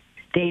 and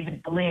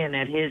David Glynn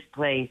at his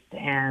place,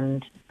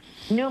 and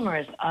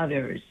numerous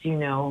others,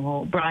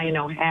 Brian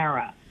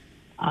O'Hara,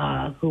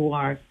 who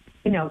are,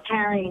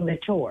 carrying the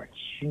torch,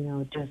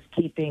 just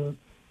keeping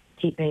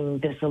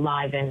this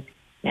alive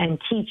and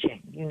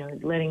teaching,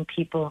 letting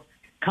people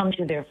come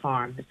to their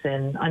farms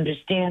and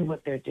understand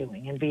what they're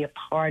doing and be a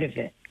part of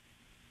it,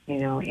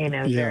 in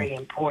a very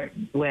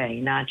important way,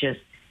 not just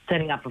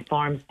setting up a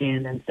farm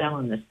stand and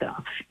selling the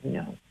stuff,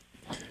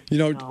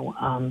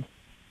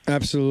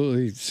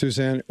 Absolutely,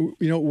 Suzanne.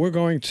 We're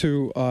going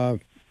to,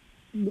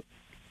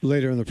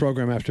 later in the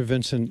program, after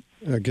Vincent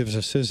gives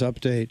us his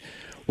update,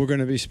 we're going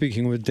to be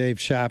speaking with Dave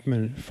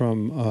Chapman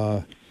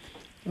from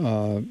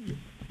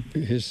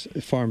his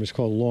farm is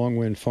called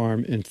Longwind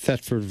Farm in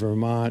Thetford,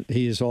 Vermont.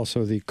 He is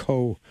also the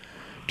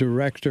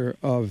co-director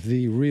of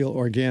the Real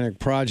Organic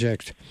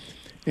Project,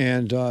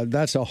 and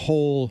that's a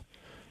whole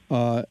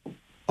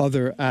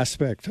other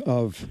aspect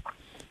of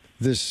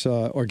this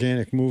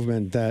organic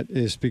movement that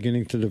is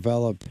beginning to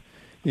develop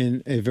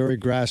in a very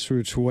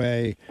grassroots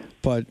way.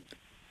 But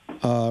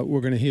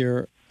we're going to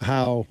hear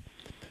how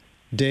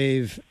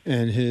Dave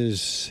and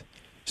his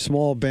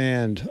small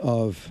band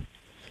of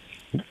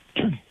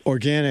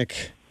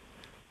organic,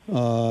 I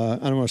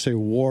don't want to say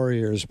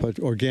warriors, but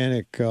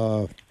organic,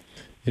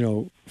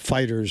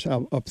 fighters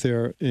up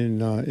there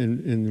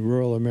in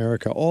rural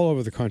America, all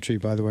over the country,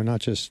 by the way,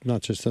 not just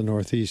the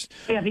Northeast.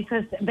 Yeah,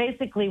 because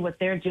basically what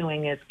they're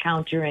doing is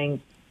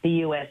countering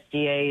the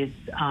USDA's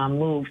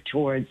move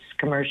towards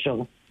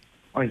commercial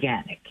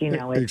organic.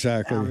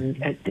 Exactly.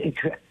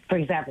 For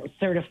example,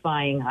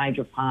 certifying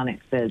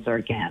hydroponics as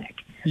organic,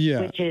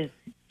 which is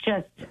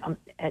just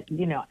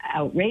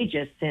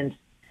outrageous, since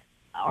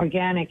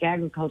organic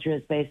agriculture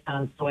is based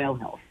on soil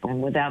health,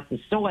 and without the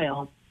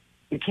soil,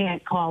 you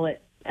can't call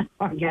it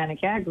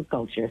organic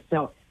agriculture.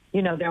 So,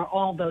 there are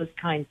all those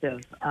kinds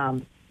of,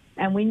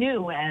 and we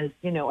knew as,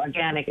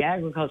 organic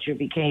agriculture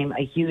became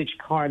a huge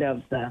part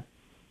of the,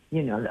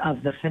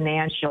 of the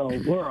financial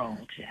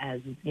world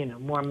as,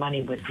 more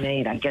money was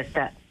made. I guess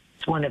that's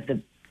one of the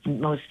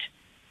most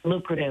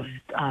lucrative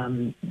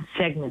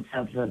segments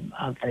of the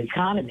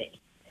economy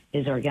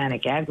is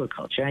organic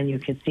agriculture. And you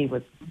can see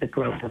with the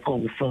growth of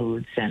Whole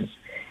Foods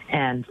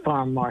and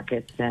farm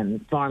markets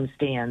and farm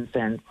stands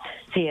and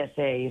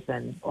CSAs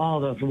and all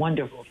those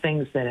wonderful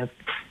things that have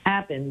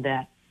happened,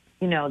 that,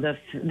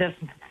 the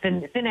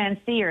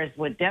financiers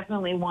would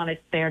definitely want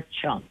their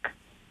chunk.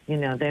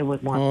 They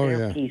would want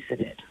their piece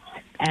of it.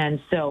 And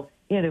so,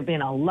 there have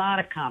been a lot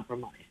of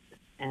compromises.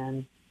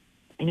 And,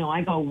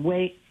 I go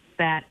way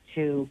back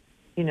to,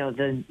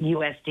 the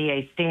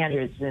USDA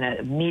standards in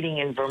a meeting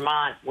in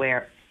Vermont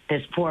where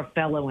this poor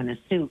fellow in a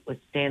suit was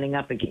standing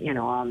up,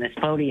 on this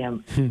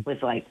podium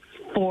with like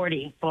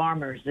 40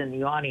 farmers in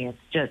the audience,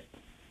 just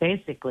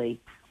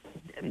basically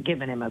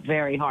giving him a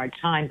very hard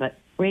time, but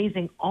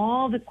raising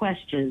all the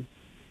questions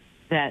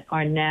that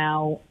are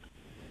now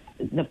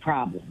the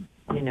problem.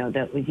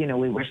 That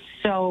we were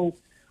so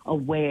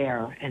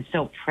aware and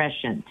so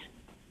prescient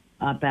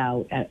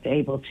about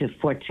able to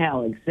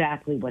foretell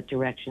exactly what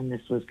direction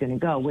this was going to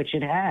go, which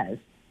it has.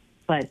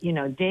 But,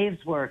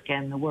 Dave's work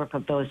and the work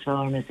of those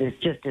farmers is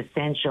just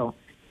essential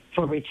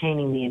for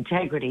retaining the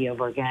integrity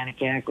of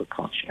organic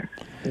agriculture,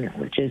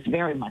 which is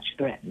very much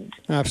threatened.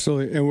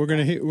 Absolutely, and we're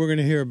going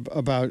to hear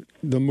about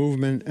the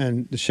movement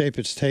and the shape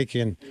it's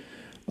taken,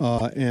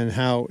 and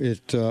how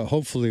it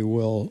hopefully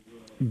will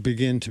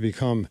begin to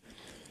become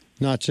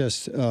not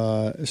just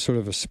sort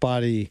of a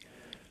spotty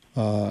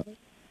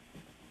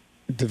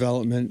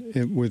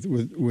development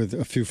with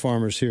a few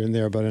farmers here and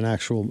there, but an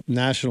actual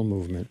national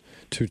movement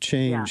to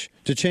change,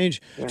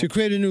 to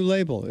create a new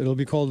label. It'll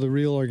be called the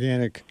Real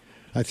Organic.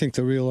 I think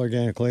the Real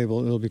Organic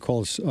label. It'll be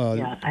called.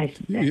 I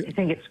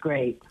think it's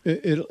great.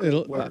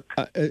 It'll work.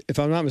 If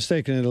I'm not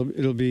mistaken,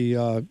 it'll be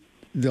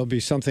there'll be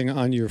something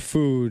on your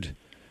food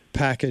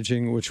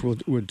packaging which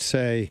would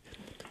say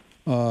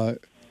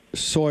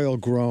soil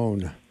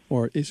grown,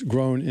 or it's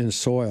grown in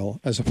soil,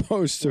 as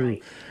opposed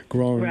to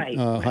grown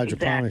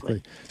hydroponically.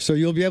 Exactly. So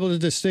you'll be able to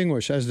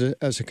distinguish as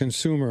a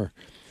consumer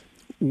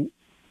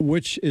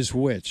which is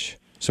which.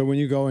 So when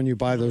you go and you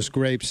buy those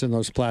grapes in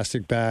those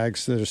plastic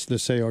bags that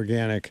say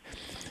organic,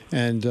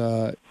 and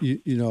you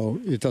know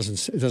it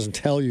doesn't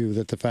tell you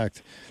that the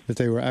fact that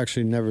they were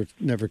actually never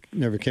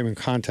came in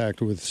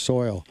contact with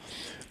soil,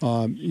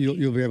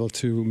 you'll be able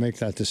to make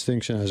that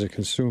distinction as a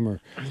consumer.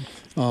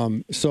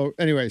 So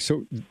anyway,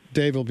 so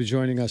Dave will be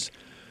joining us.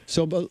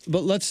 So but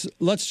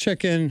let's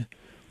check in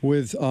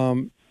with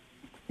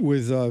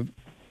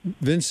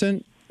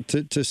Vincent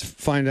to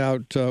find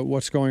out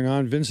what's going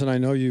on. Vincent, I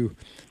know you.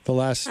 The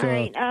last. All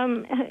right.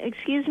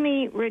 Excuse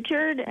me,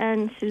 Richard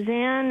and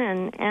Suzanne,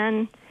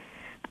 and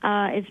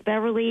it's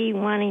Beverly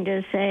wanting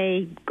to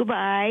say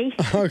goodbye.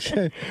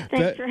 Okay.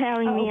 Thanks for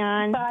having me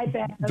on. Bye,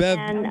 Bev.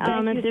 And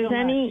if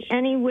there's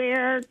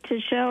anywhere to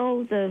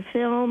show the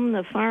film,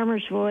 The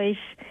Farmer's Voice,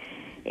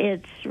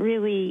 it's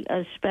really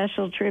a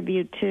special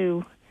tribute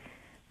to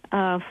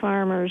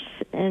farmers,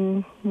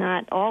 and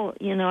not all.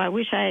 You know, I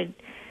wish I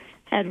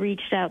had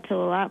reached out to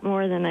a lot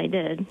more than I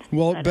did.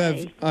 Well,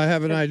 Bev, I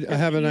have an idea.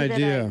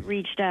 That I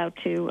reached out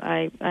to,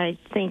 I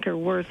think are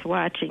worth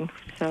watching.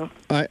 So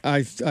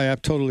I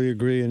totally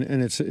agree,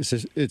 and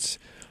it's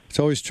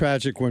always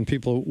tragic when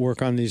people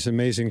work on these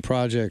amazing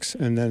projects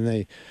and then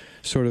they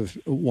sort of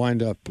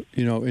wind up,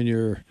 you know, in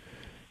your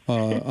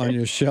on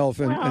your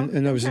shelf. And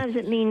sometimes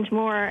it means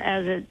more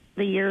as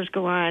the years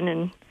go on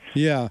and.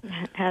 Yeah,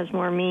 has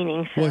more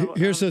meaning. So, well,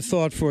 here's a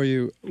thought for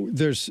you.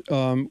 There's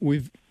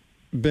we've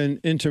been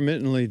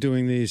intermittently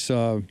doing these,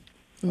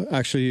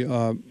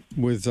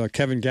 with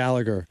Kevin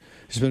Gallagher.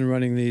 He's been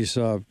running these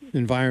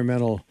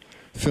environmental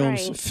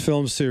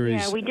film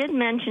series. Yeah, we did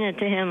mention it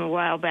to him a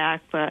while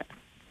back, but.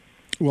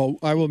 Well,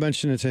 I will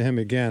mention it to him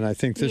again. I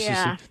think this is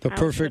the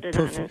perfect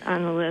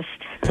on the list.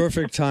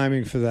 Perfect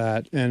timing for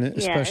that, and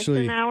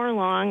especially it's an hour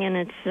long, and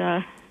it's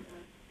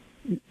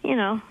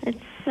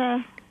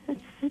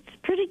it's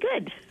pretty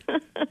good.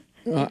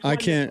 I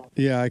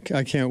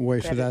can't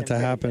wait for that to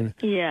happen.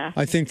 Yeah,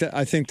 I think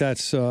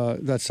that's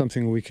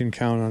something we can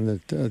count on.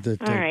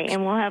 All right,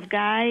 and we'll have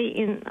Guy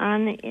in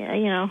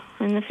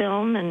the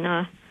film,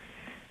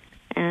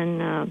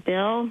 and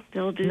Bill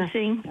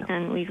Dusing,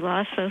 and we've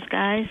lost those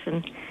guys,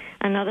 and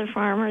another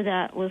farmer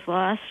that was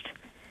lost,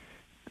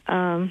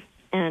 and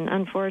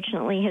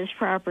unfortunately his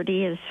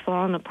property has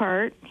fallen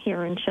apart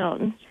here in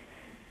Shelton.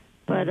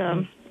 But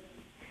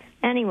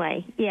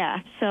anyway, yeah.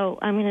 So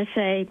I'm going to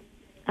say.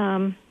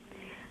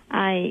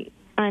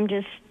 I'm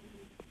just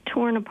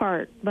torn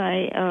apart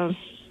by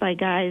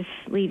guys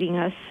leaving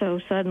us so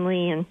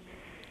suddenly, and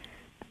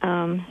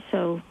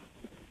so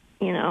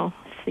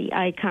it's the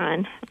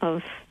icon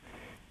of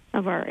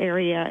our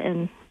area,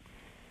 and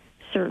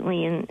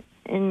certainly in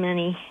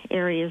many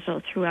areas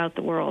throughout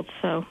the world.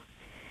 So,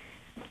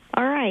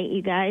 all right,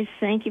 you guys,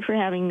 thank you for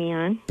having me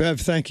on.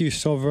 Bev, thank you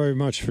so very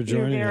much for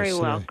joining us. You're very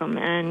welcome,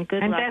 and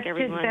good luck,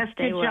 everyone. Best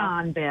to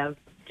John, Bev.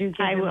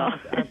 I will.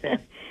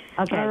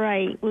 Okay. All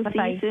right. We'll see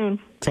you soon.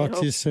 Talk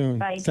to you soon.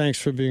 Bye. Thanks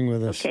for being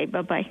with us. Okay.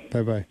 Bye-bye.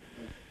 Bye-bye.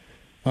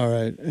 All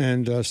right.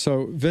 And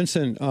so,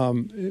 Vincent,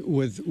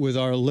 with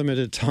our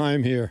limited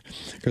time here,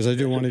 because I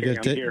do want to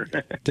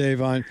get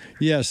Dave on.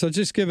 Yeah, so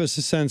just give us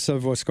a sense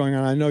of what's going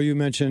on. I know you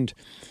mentioned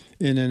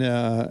in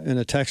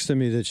a text to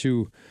me that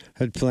you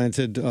had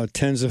planted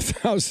tens of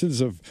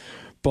thousands of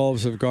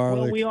bulbs of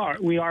garlic. Well,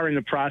 we are in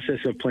the process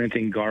of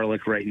planting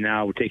garlic right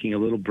now. We're taking a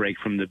little break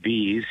from the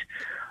bees.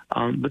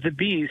 But the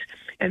bees,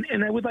 and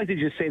I would like to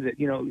just say that,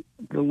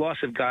 the loss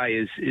of Guy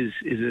is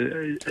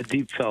a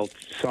deep felt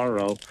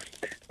sorrow,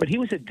 but he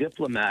was a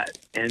diplomat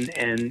and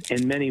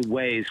in many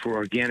ways for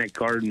organic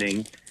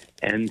gardening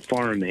and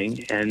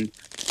farming, and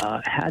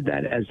had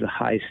that as a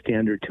high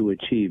standard to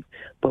achieve.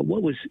 But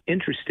what was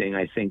interesting,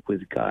 I think,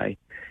 with Guy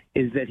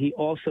is that he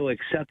also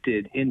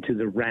accepted into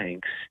the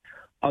ranks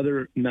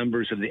other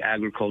members of the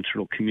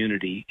agricultural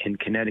community in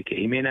Connecticut.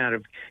 He may not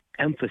have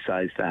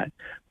emphasized that,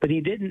 but he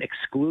didn't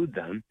exclude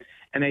them.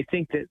 And I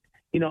think that,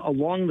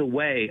 along the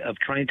way of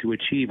trying to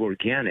achieve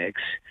organics,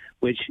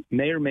 which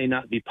may or may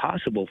not be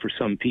possible for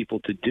some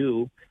people to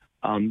do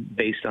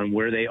based on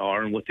where they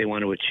are and what they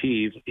want to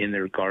achieve in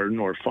their garden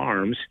or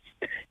farms,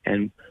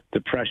 and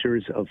the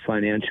pressures of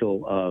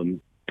financial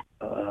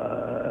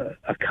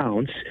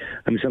accounts.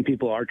 I mean, some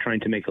people are trying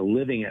to make a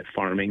living at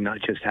farming, not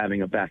just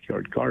having a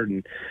backyard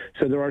garden.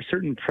 So there are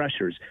certain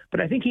pressures.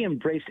 But I think he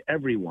embraced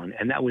everyone,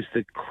 and that was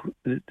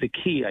the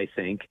key, I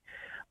think.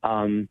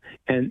 And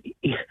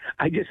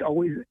I just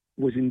always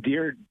was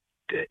endeared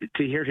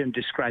to hear him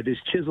describe his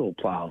chisel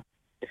plow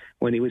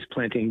when he was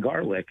planting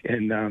garlic.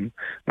 And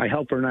my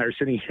helper and I are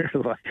sitting here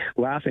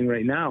laughing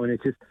right now, and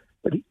it's just,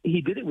 but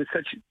he did it with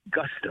such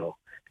gusto.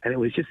 And it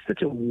was just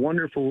such a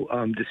wonderful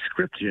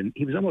description.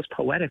 He was almost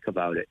poetic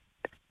about it.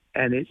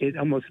 And it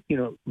almost,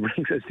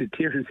 brings us to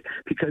tears,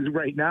 because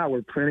right now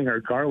we're planting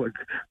our garlic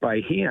by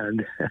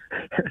hand,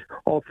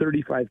 all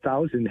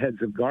 35,000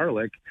 heads of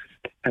garlic.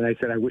 And I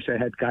said, I wish I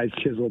had Guy's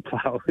chisel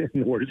plow in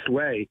the worst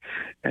way.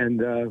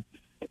 And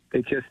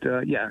it just,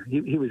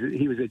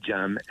 he was a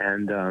gem.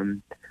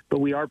 And but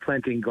we are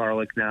planting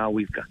garlic now.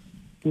 We've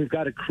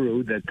got a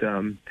crew that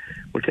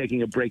we're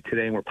taking a break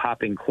today, and we're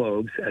popping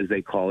cloves, as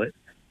they call it.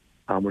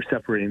 We're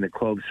separating the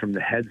cloves from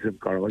the heads of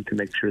garlic to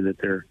make sure that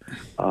they're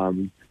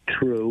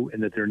true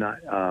and that they're not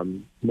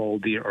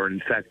moldy or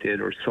infected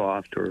or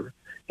soft or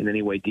in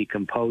any way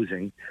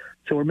decomposing.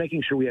 So we're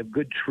making sure we have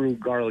good, true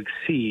garlic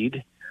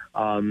seed.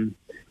 And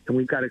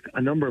we've got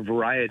a number of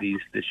varieties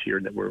this year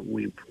that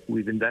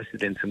we've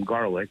invested in some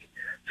garlic.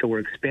 So we're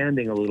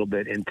expanding a little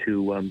bit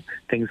into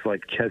things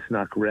like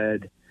chestnut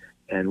red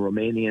and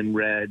Romanian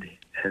red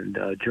and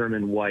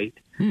German white.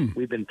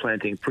 We've been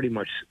planting pretty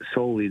much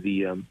solely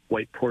the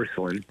white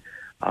porcelain,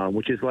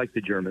 which is like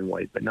the German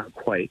white, but not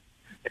quite.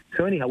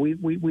 So anyhow,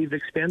 we've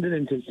expanded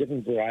into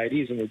different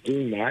varieties, and we're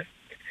doing that.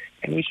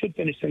 And we should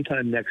finish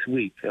sometime next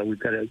week. We've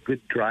got a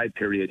good dry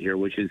period here,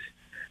 which is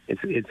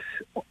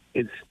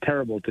it's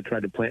terrible to try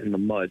to plant in the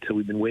mud. So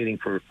we've been waiting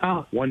for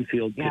one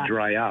field to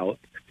dry out.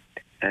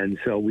 And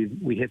so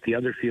we hit the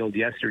other field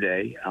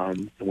yesterday.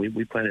 And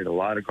we planted a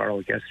lot of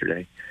garlic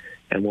yesterday.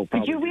 And we'll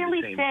probably do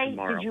the same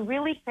tomorrow. Did you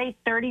really say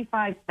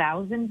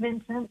 35,000,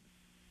 Vincent?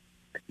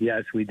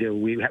 Yes, we do.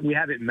 We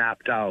have it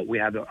mapped out. We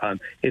have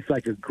it's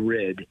like a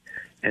grid,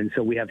 and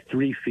so we have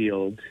 3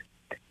 fields,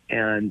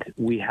 and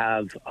we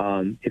have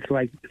it's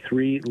like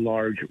 3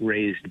 large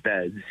raised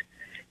beds.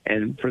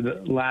 And for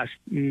the last,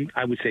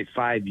 I would say,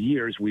 5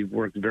 years, we've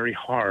worked very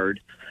hard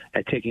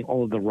at taking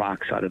all of the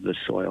rocks out of the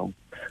soil.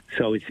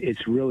 So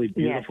it's really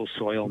beautiful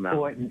soil now.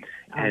 Important.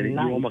 And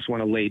nice. you almost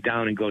want to lay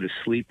down and go to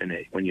sleep in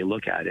it when you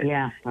look at it.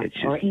 Yeah, it's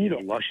just or eat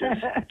it. luscious.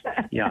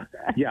 Yeah,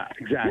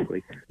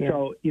 exactly. Yeah.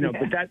 So,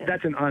 but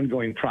that's an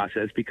ongoing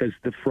process, because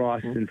the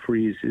frost and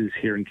freezes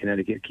here in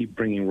Connecticut keep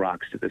bringing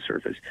rocks to the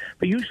surface.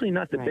 But usually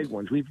not the big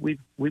ones.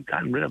 We've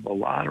gotten rid of a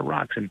lot of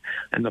rocks, and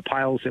the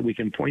piles that we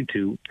can point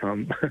to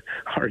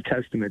are a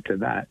testament to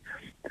that.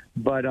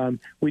 But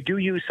we do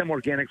use some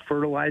organic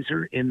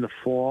fertilizer in the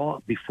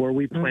fall before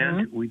we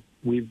plant.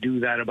 We do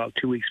that about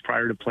 2 weeks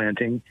prior to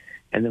planting,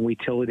 and then we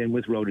till it in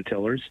with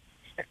rototillers.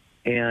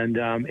 And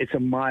it's a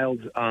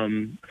mild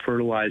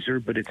fertilizer,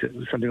 but it's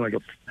something like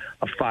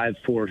a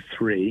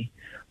 5-4-3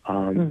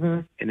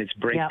 in its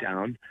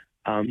breakdown.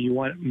 Yep. You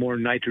want more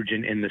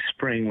nitrogen in the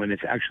spring when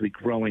it's actually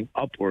growing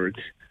upwards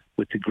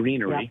with the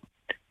greenery.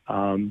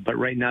 Yep. But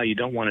right now you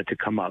don't want it to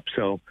come up.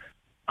 So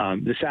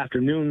this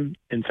afternoon,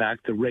 in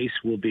fact, the race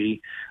will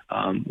be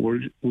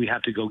we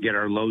have to go get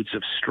our loads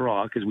of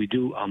straw, because we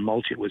do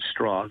mulch it with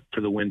straw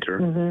for the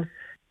winter.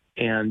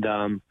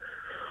 And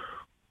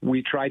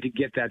we try to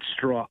get that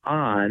straw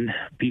on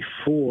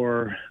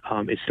before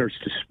it starts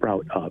to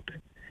sprout up.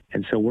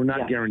 And so we're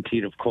not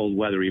guaranteed of cold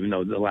weather, even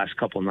though the last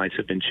couple of nights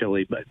have been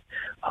chilly. But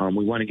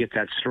we want to get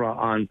that straw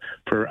on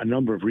for a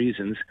number of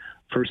reasons.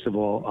 First of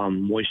all,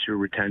 moisture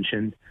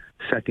retention.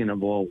 Second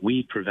of all,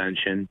 weed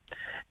prevention.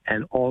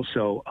 And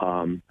also,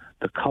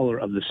 the color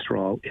of the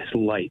straw is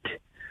light,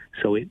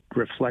 so it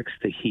reflects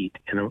the heat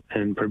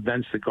and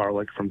prevents the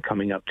garlic from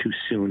coming up too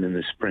soon in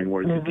the spring,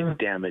 where it could get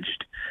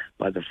damaged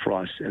by the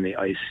frost and the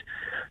ice.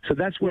 So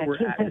that's where we're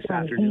at this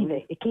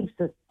afternoon.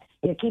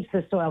 It keeps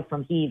the soil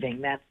from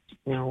heaving. That's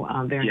very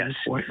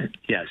important.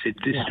 Yes, it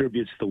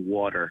distributes the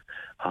water,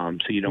 so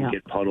you don't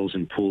get puddles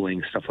and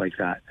pooling, stuff like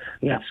that.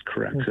 Yeah. That's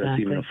correct. Exactly. So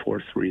that's even a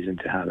 4th reason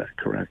to have it.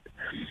 Correct.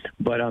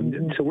 But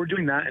so we're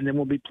doing that, and then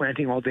we'll be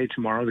planting all day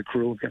tomorrow. The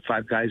crew will get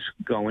 5 guys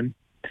going,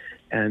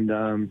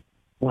 and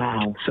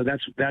wow. So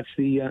that's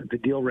the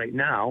deal right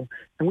now,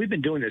 and we've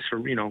been doing this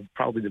for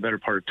probably the better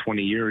part of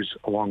 20 years,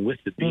 along with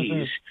the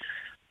bees.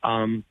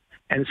 And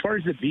as far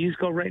as the bees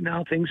go right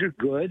now, things are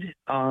good.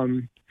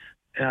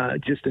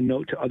 Just a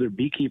note to other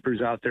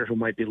beekeepers out there who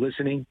might be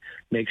listening,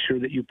 make sure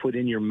that you put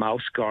in your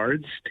mouse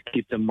guards to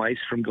keep the mice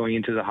from going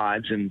into the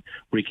hives and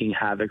wreaking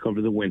havoc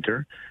over the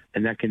winter.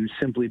 And that can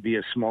simply be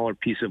a smaller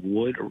piece of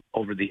wood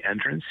over the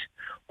entrance,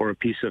 or a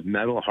piece of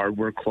metal,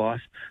 hardware cloth,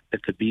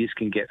 that the bees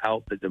can get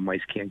out but the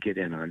mice can't get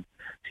in on.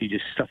 So you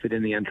just stuff it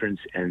in the entrance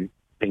and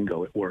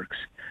bingo, it works.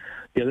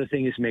 The other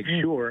thing is make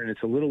sure, and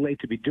it's a little late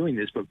to be doing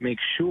this, but make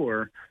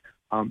sure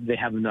they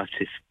have enough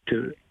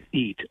to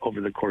eat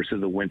over the course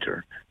of the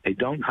winter. They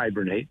don't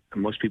hibernate.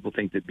 And most people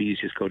think that bees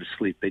just go to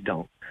sleep. They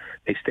don't.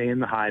 They stay in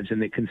the hives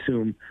and they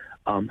consume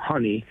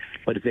honey.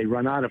 But if they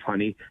run out of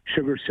honey,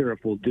 sugar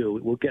syrup will do.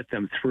 It will get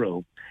them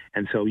through.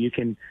 And so you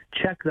can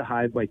check the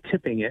hive by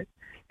tipping it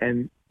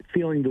and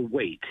feeling the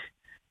weight.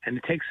 And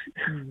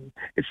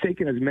it's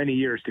taken us many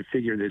years to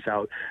figure this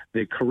out,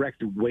 the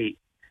correct weight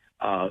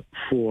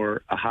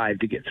for a hive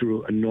to get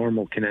through a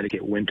normal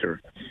Connecticut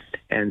winter.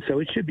 And so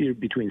it should be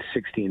between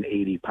 60 and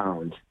 80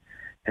 pounds.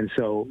 And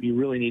so you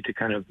really need to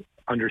kind of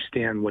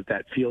understand what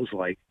that feels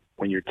like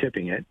when you're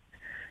tipping it.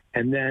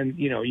 And then,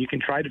 you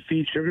can try to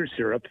feed sugar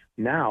syrup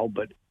now,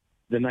 but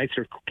the nights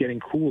are getting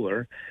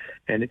cooler,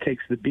 and it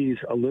takes the bees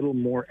a little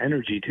more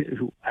energy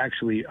to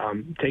actually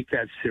take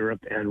that syrup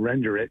and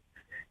render it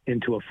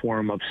into a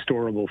form of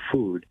storable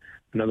food.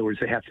 In other words,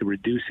 they have to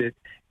reduce it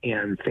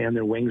and fan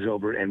their wings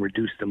over and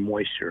reduce the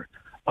moisture.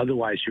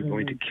 Otherwise, you're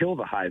going to kill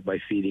the hive by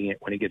feeding it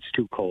when it gets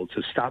too cold.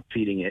 So stop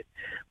feeding it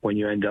when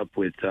you end up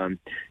with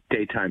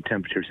daytime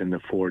temperatures in the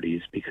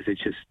 40s, because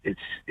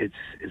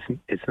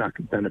it's not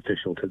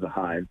beneficial to the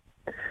hive.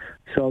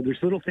 So there's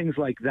little things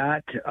like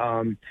that.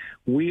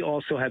 We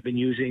also have been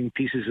using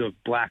pieces of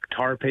black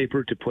tar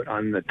paper to put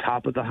on the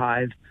top of the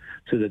hive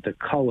so that the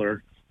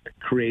color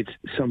creates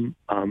some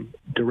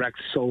direct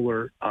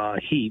solar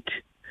heat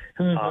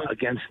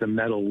against the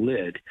metal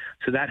lid.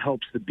 So that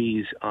helps the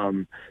bees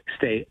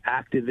stay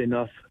active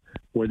enough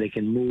where they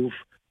can move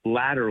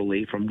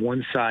laterally from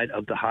one side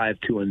of the hive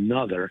to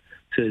another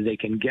so that they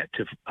can get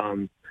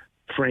to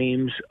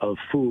frames of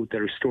food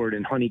that are stored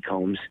in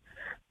honeycombs.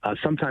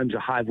 Sometimes a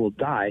hive will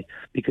die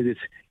because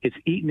it's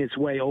eaten its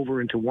way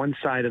over into one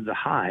side of the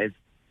hive,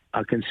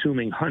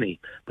 consuming honey.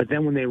 But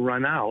then when they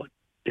run out,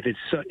 if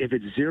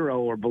it's 0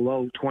 or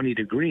below 20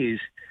 degrees,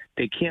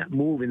 they can't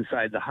move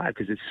inside the hive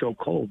because it's so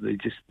cold.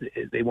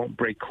 They won't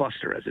break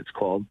cluster, as it's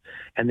called,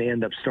 and they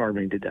end up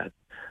starving to death.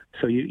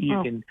 So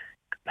you can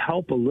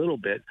help a little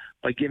bit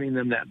by giving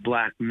them that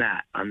black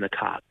mat on the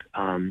top,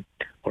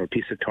 or a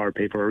piece of tar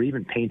paper, or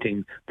even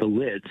painting the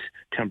lids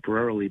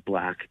temporarily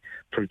black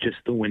for just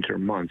the winter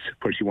months. Of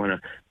course, you want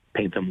to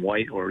paint them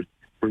white or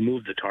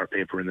remove the tar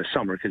paper in the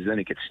summer because then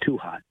it gets too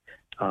hot.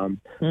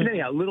 But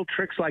anyhow, little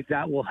tricks like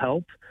that will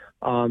help.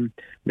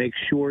 Make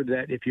sure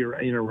that if you're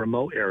in a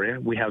remote area,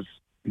 we have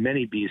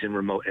many bees in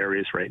remote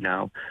areas right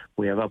now.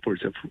 We have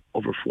upwards of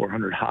over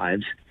 400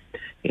 hives.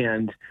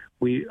 And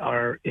we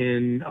are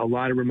in a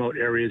lot of remote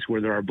areas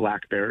where there are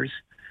black bears.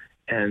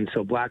 And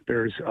so black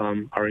bears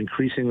are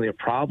increasingly a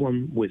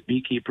problem with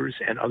beekeepers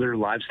and other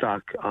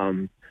livestock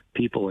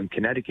people in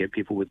Connecticut,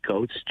 people with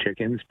goats,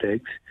 chickens,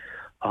 pigs,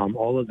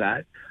 all of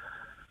that.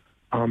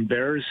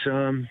 Bears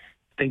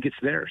think it's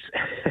theirs,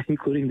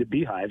 including the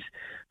beehives.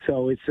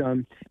 So it's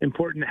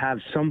important to have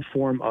some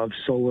form of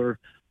solar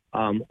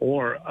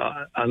or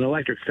an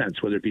electric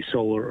fence, whether it be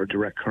solar or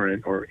direct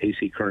current or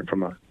AC current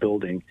from a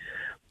building,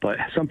 but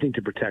something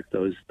to protect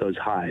those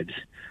hives.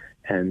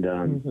 And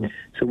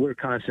so we're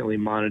constantly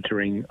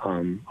monitoring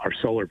our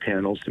solar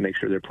panels to make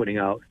sure they're putting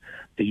out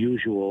the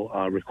usual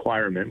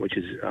requirement, which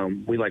is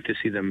we like to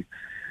see them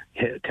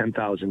hit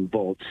 10,000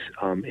 volts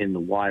in the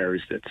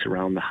wires that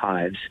surround the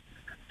hives.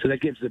 So that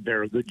gives the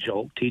bear a good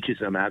jolt, teaches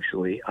them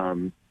actually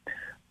to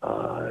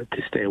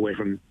stay away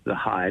from the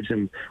hives.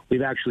 And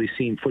we've actually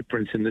seen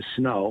footprints in the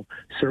snow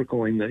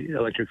circling the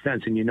electric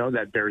fence. And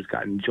that bear's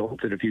gotten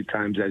jolted a few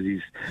times as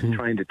he's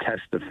trying to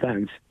test the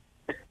fence.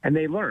 And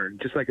they learn,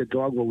 just like a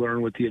dog will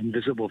learn with the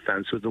invisible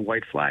fence with the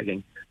white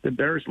flagging. The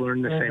bears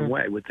learn the same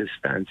way with this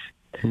fence.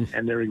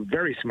 And they're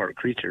very smart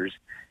creatures.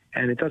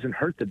 And it doesn't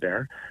hurt the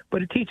bear,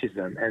 but it teaches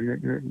them.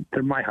 And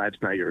they're my hives,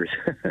 not yours.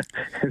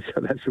 And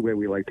so that's the way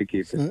we like to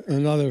keep it.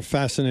 Another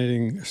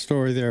fascinating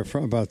story there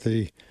about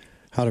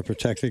how to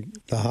protect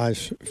the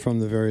hives from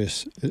the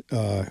various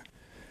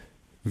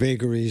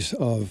vagaries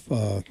of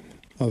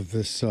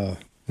this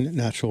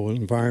natural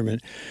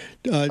environment.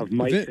 Of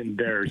mice and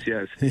bears,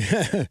 yes.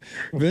 Yeah.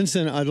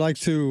 Vincent, I'd like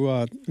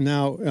to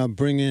now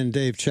bring in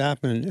Dave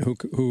Chapman,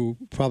 who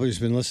probably has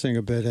been listening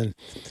a bit and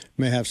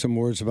may have some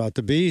words about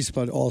the bees,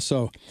 but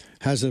also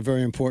has a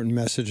very important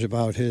message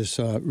about his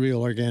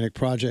Real Organic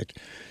project.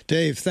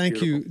 Dave,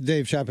 thank you.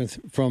 Dave Chapman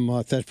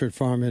from Thetford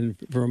Farm in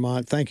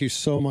Vermont. Thank you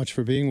so much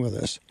for being with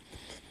us.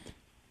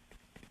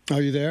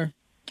 Are you there?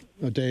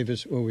 Oh, Dave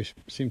is. Oh, we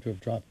seem to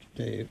have dropped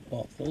Dave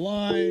off the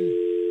line.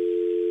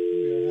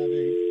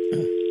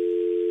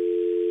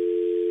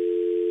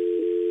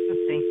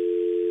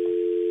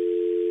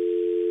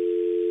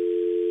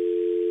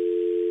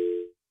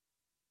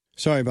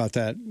 Sorry about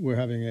that. We're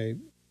having a.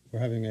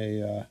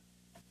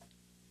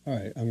 All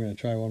right, I'm going to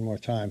try one more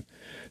time.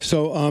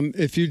 So,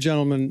 if you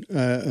gentlemen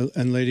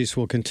and ladies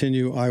will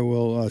continue, I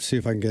will see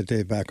if I can get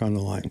Dave back on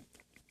the line.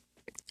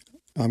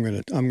 I'm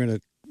going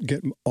to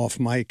get off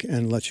mic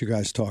and let you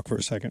guys talk for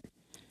a second.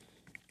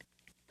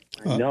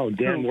 No,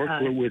 Dan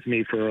worked with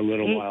me for a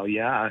little while.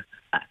 Yeah,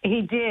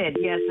 he did.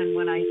 Yes, and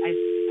when I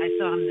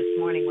saw him this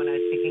morning when I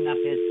was picking up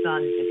his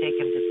son to take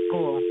him to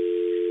school,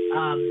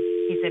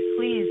 he said,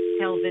 "Please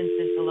tell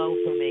Vincent hello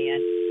for me."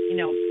 And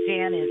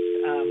Dan is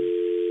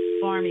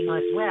farming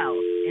as well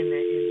in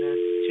the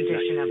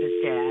tradition of his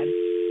dad.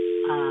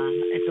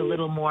 It's a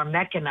little more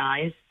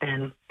mechanized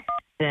than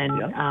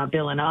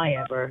Bill and I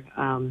ever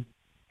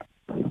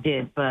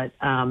did, but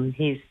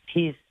he's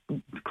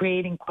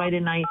creating quite a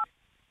nice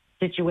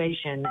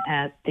situation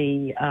at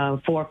the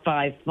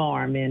 4-5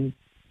 farm in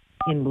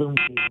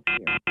Bloomfield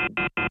here.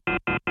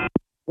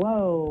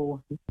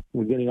 Whoa.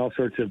 We're getting all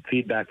sorts of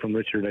feedback from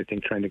Richard, I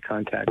think, trying to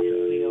contact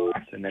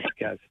the next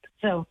guest.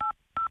 So,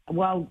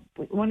 well,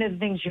 one of the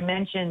things you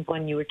mentioned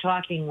when you were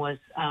talking was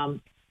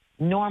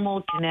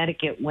normal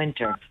Connecticut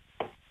winter.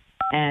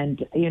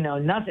 And,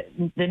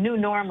 nothing. The new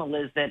normal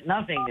is that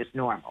nothing is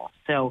normal.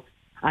 So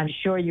I'm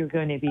sure you're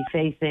going to be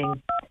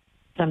facing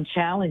some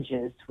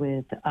challenges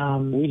with...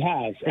 we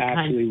have,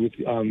 actually, with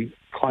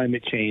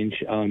climate change,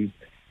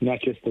 not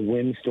just the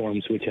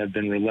windstorms, which have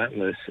been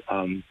relentless,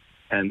 and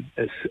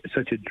it's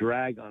such a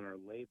drag on our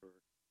labor.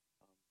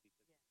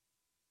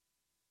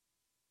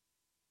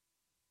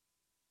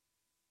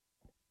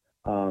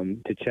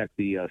 To check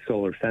the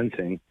solar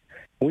fencing.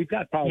 We've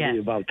got probably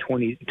about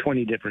 20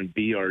 different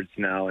bee yards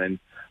now, and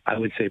I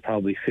would say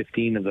probably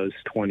 15 of those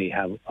 20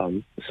 have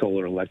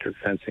solar electric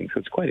fencing, so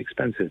it's quite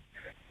expensive.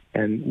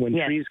 And when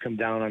trees come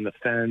down on the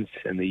fence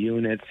and the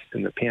units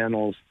and the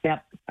panels, I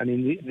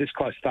mean, this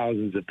costs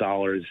thousands of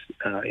dollars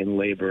in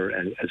labor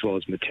and as well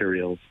as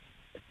materials.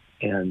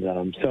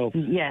 And so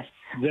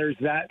there's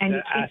that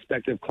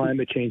aspect of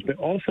climate change, but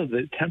also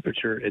the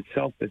temperature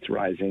itself that's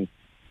rising.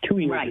 2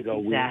 years ago,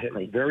 we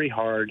hit very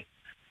hard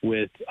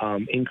with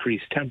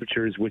increased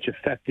temperatures, which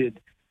affected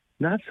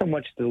not so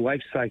much the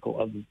life cycle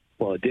of,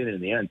 well, it did in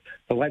the end,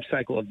 the life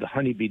cycle of the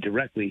honeybee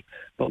directly,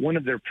 but one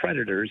of their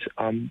predators,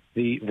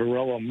 the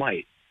Varroa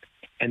mite.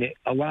 And it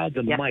allowed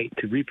the mite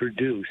to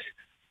reproduce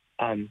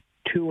 2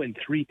 and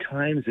 3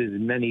 times as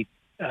many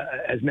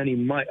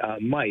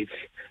mites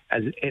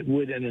as it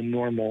would in a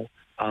normal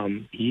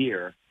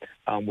year,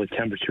 with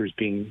temperatures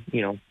being,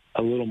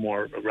 a little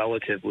more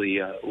relatively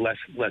less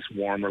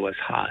warm or less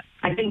hot.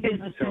 I think there's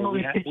a similar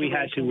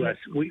situation.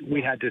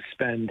 We had to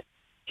spend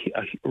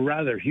a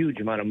rather huge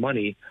amount of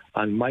money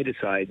on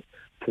miticide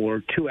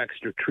for 2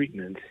 extra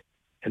treatments,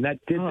 and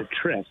that did the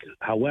trick.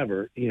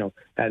 However,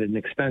 at an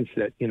expense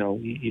that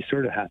you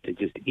sort of have to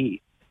just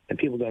eat, and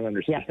people don't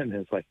understand. Yeah.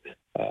 It's like,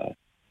 how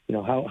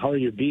are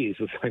your bees?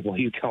 It's like, well,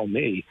 you tell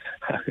me.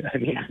 I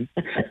mean,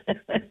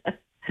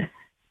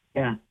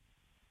 yeah.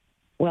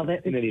 Well,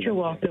 it's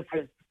true also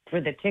for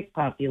the tick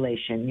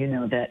population,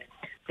 that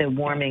the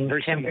warming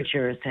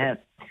temperatures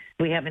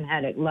we haven't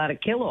had a lot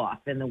of kill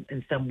off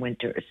in some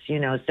winters,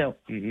 so,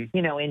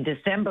 in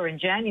December and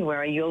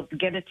January, you'll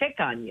get a tick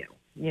on you,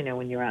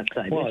 when you're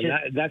outside. Well,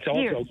 that's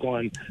also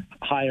gone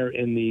higher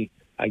in the,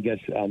 I guess,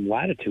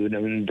 latitude. I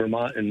mean, in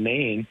Vermont and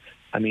Maine,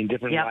 I mean,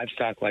 different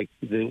livestock like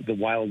the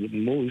wild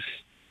moose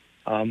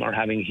are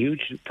having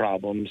huge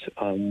problems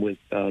with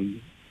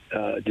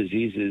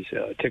diseases,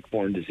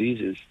 tick-borne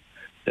diseases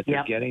that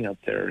they're getting up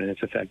there, and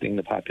it's affecting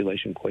the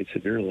population quite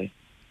severely.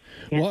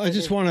 Well, I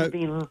just want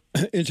to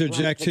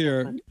interject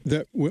here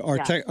that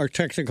our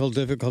technical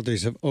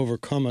difficulties have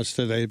overcome us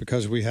today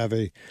because we have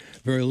a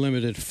very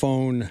limited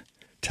phone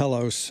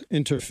Telos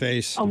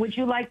interface. Oh, would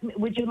you like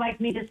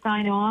me to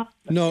sign off?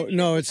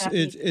 No, it's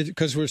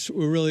because we're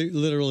really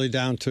literally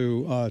down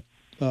to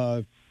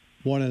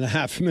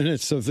 1.5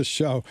 minutes of the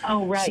show.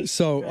 Oh, right.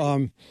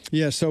 So,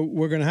 so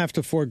we're going to have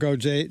to forego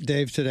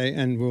Dave today,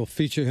 and we'll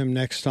feature him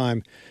next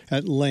time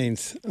at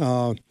length.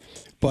 So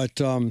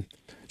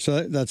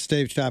that's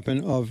Dave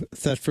Chapman of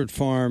Thetford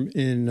Farm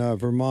in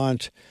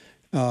Vermont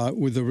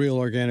with the Real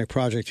Organic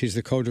Project. He's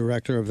the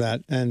co-director of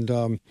that.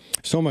 And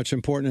so much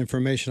important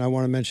information. I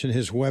want to mention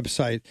his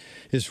website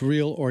is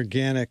Real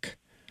Organic.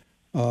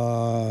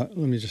 Let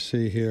me just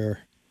see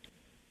here.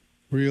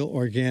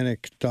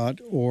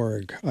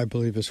 realorganic.org, I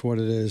believe is what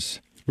it is.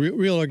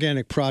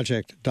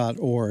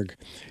 realorganicproject.org.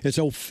 It's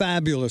a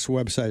fabulous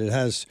website. It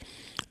has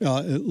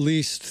at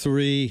least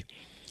 3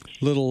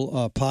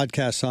 little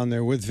podcasts on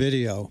there with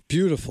video.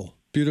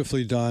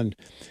 Beautifully done.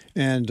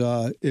 And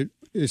it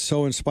is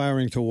so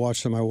inspiring to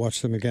watch them. I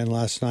watched them again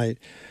last night.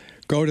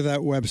 Go to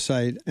that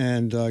website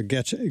and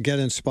get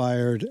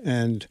inspired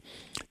and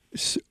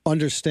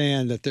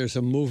understand that there's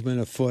a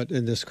movement afoot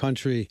in this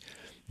country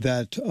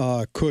that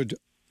could,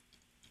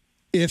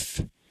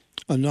 if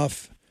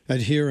enough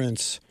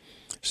adherents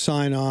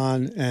sign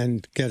on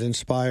and get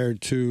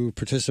inspired to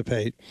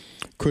participate,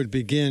 could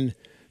begin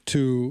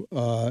to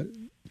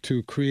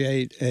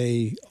create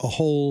a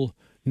whole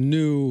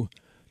new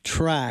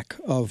track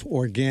of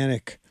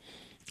organic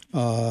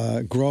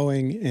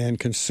growing and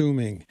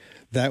consuming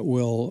that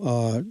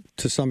will,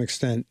 to some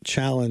extent,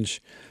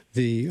 challenge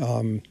the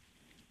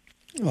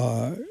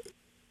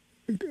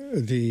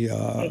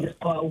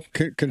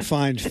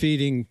confined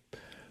feeding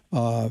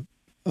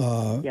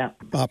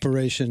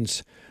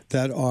operations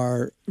that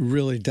are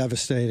really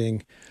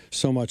devastating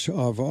so much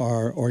of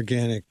our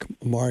organic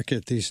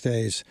market these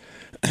days.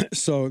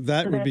 So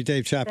would be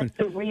Dave Chapman.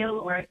 That's the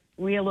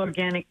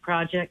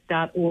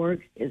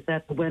realorganicproject.org. Is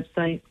that the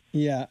website?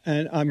 Yeah,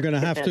 and I'm going to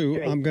have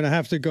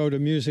to go to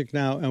music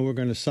now, and we're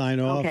going to sign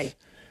off. Okay.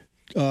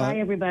 Bye,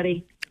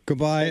 everybody.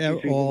 Goodbye,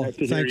 all. Nice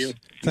to hear you.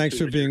 Thanks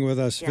for being with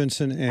us, Yeah.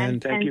 Vincent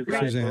and Thank you,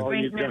 guys, Suzanne. for all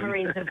Great you've done.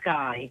 memories of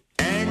Guy.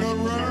 Hang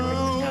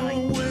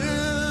around,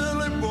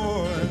 Willie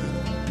boy.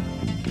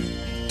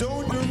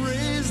 Don't you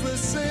raise the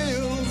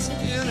sails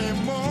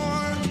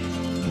anymore.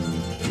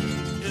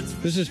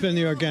 This has been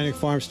the Organic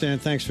Farm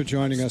Stand. Thanks for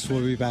joining us.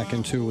 We'll be back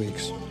in 2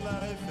 weeks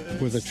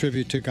with a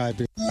tribute to Guy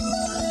Buchanan.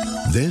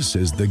 This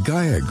is the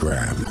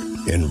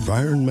Gaiagram,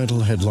 environmental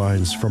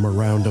headlines from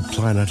around a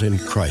planet in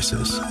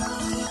crisis.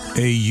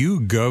 A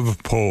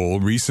YouGov poll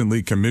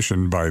recently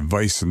commissioned by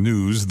Vice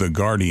News, The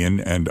Guardian,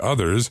 and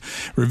others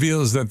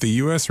reveals that the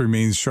U.S.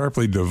 remains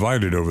sharply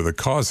divided over the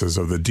causes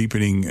of the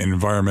deepening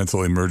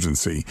environmental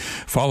emergency,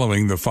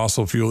 following the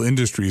fossil fuel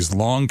industry's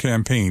long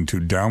campaign to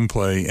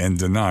downplay and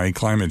deny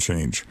climate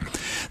change.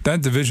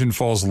 That division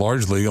falls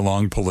largely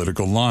along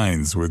political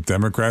lines, with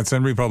Democrats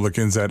and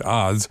Republicans at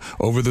odds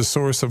over the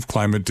source of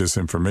climate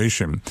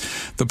disinformation.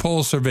 The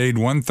poll surveyed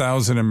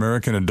 1,000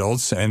 American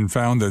adults and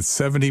found that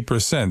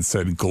 70%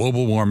 said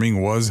global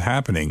warming was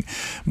happening.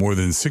 More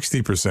than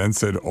 60%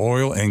 said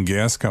oil and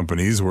gas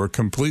companies were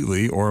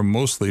completely or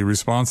mostly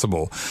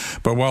responsible.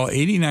 But while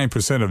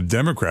 89% of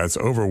Democrats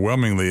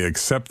overwhelmingly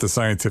accept the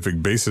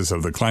scientific basis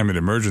of the climate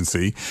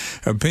emergency,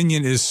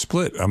 opinion is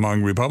split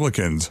among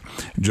Republicans.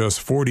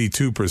 Just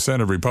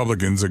 42% of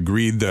Republicans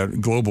agreed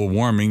that global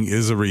warming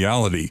is a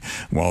reality,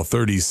 while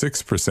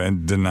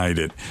 36% denied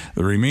it.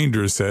 The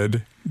remainder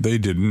said they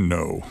didn't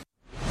know.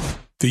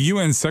 The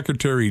UN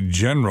Secretary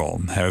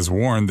General has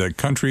warned that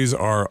countries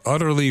are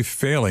utterly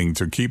failing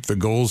to keep the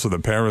goals of the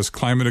Paris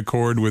Climate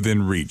Accord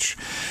within reach.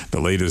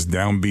 The latest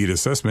downbeat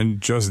assessment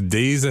just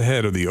days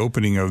ahead of the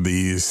opening of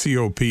the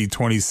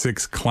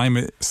COP26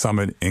 Climate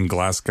Summit in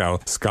Glasgow,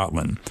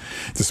 Scotland.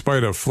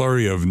 Despite a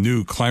flurry of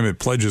new climate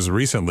pledges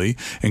recently,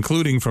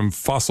 including from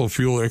fossil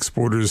fuel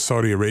exporters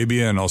Saudi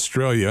Arabia and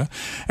Australia,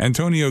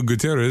 Antonio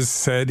Guterres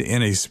said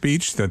in a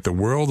speech that the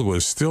world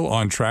was still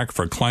on track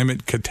for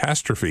climate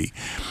catastrophe.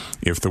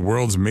 If the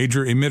world's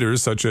major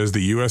emitters, such as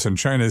the U.S. and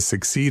China,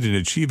 succeed in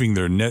achieving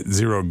their net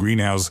zero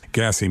greenhouse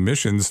gas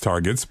emissions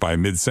targets by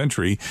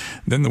mid-century,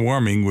 then the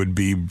warming would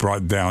be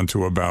brought down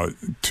to about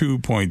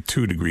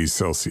 2.2 degrees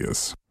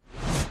Celsius.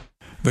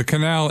 The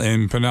canal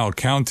in Pinal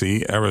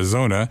County,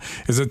 Arizona,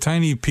 is a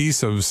tiny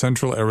piece of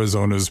central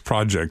Arizona's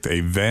project,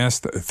 a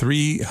vast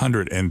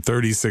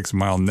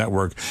 336-mile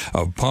network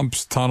of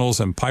pumps,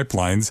 tunnels, and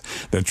pipelines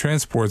that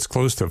transports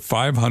close to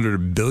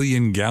 500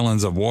 billion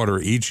gallons of water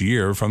each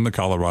year from the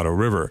Colorado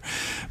River.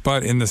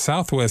 But in the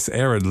southwest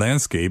arid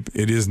landscape,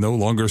 it is no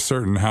longer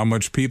certain how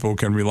much people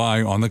can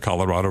rely on the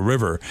Colorado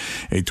River.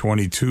 A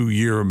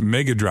 22-year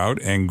megadrought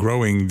and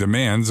growing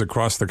demands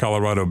across the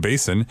Colorado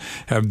Basin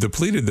have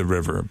depleted the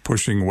river,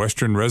 pushing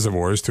western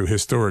reservoirs to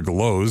historic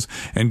lows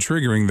and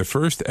triggering the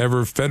first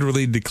ever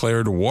federally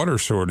declared water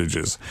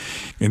shortages.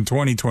 In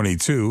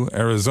 2022,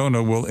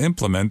 Arizona will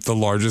implement the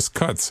largest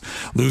cuts,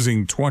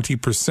 losing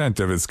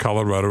 20% of its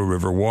Colorado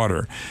River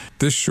water.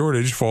 This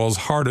shortage falls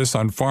hardest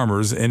on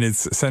farmers in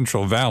its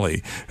Central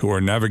Valley, who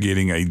are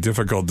navigating a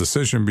difficult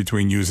decision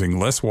between using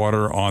less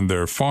water on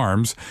their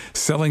farms,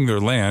 selling their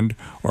land,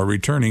 or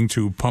returning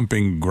to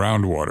pumping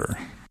groundwater.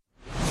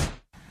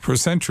 For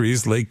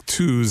centuries, Lake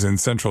Tuz in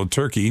central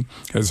Turkey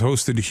has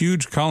hosted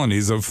huge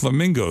colonies of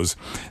flamingos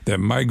that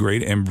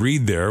migrate and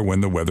breed there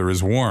when the weather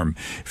is warm,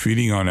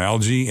 feeding on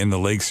algae in the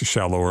lake's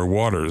shallower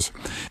waters.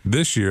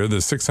 This year, the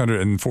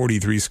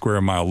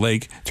 643-square-mile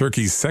lake,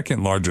 Turkey's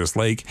second largest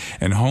lake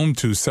and home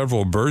to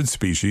several bird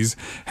species,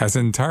 has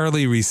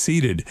entirely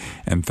receded,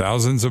 and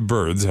thousands of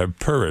birds have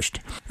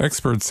perished.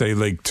 Experts say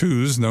Lake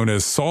Tuz, known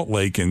as Salt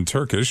Lake in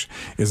Turkish,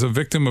 is a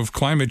victim of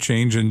climate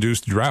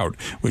change-induced drought,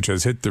 which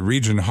has hit the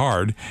region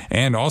hard,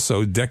 and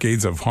also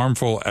decades of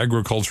harmful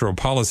agricultural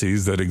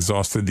policies that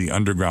exhausted the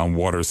underground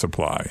water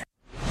supply.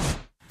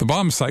 The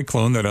bomb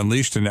cyclone that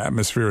unleashed an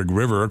atmospheric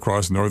river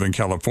across Northern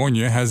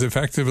California has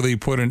effectively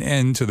put an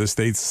end to the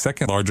state's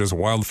second-largest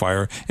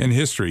wildfire in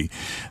history.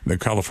 The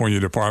California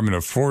Department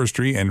of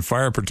Forestry and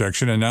Fire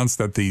Protection announced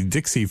that the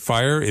Dixie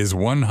Fire is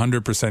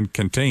 100%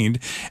 contained.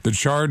 The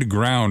charred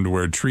ground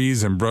where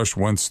trees and brush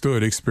once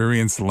stood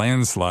experienced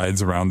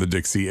landslides around the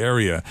Dixie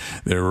area.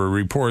 There were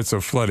reports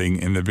of flooding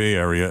in the Bay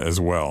Area as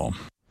well.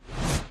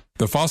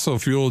 The fossil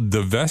fuel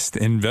Divest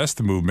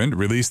Invest movement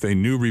released a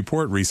new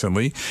report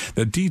recently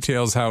that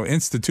details how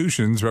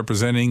institutions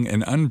representing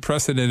an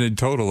unprecedented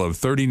total of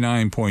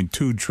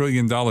 $39.2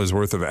 trillion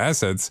worth of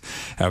assets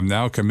have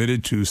now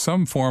committed to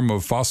some form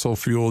of fossil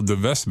fuel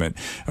divestment,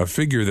 a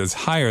figure that's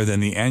higher than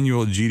the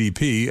annual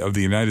GDP of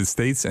the United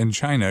States and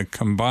China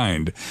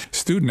combined.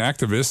 Student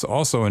activists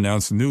also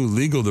announced new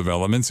legal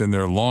developments in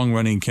their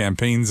long-running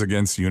campaigns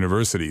against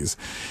universities.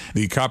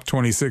 The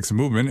COP26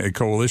 movement, a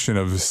coalition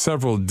of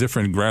several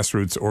different grassroots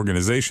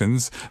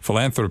organizations,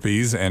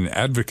 philanthropies, and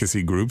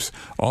advocacy groups,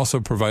 also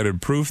provided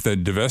proof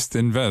that Divest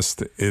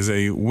Invest is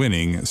a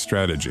winning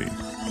strategy.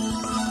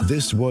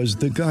 This was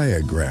the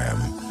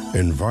Gaiagram,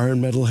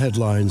 Environmental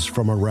headlines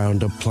from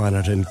around a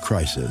planet in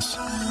crisis.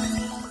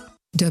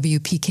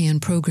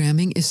 WPKN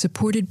programming is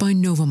supported by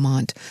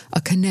Novamont, a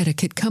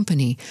Connecticut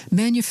company,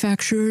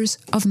 manufacturers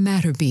of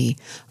Matterbee,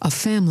 a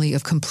family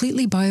of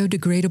completely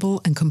biodegradable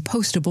and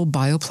compostable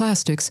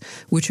bioplastics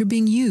which are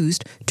being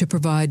used to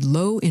provide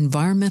low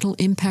environmental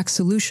impact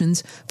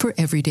solutions for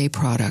everyday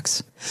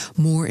products.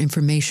 More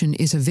information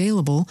is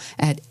available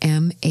at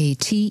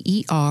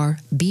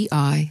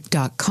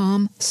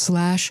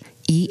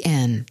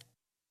materbi.com/en.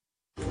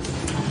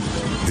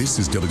 This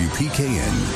is WPKN,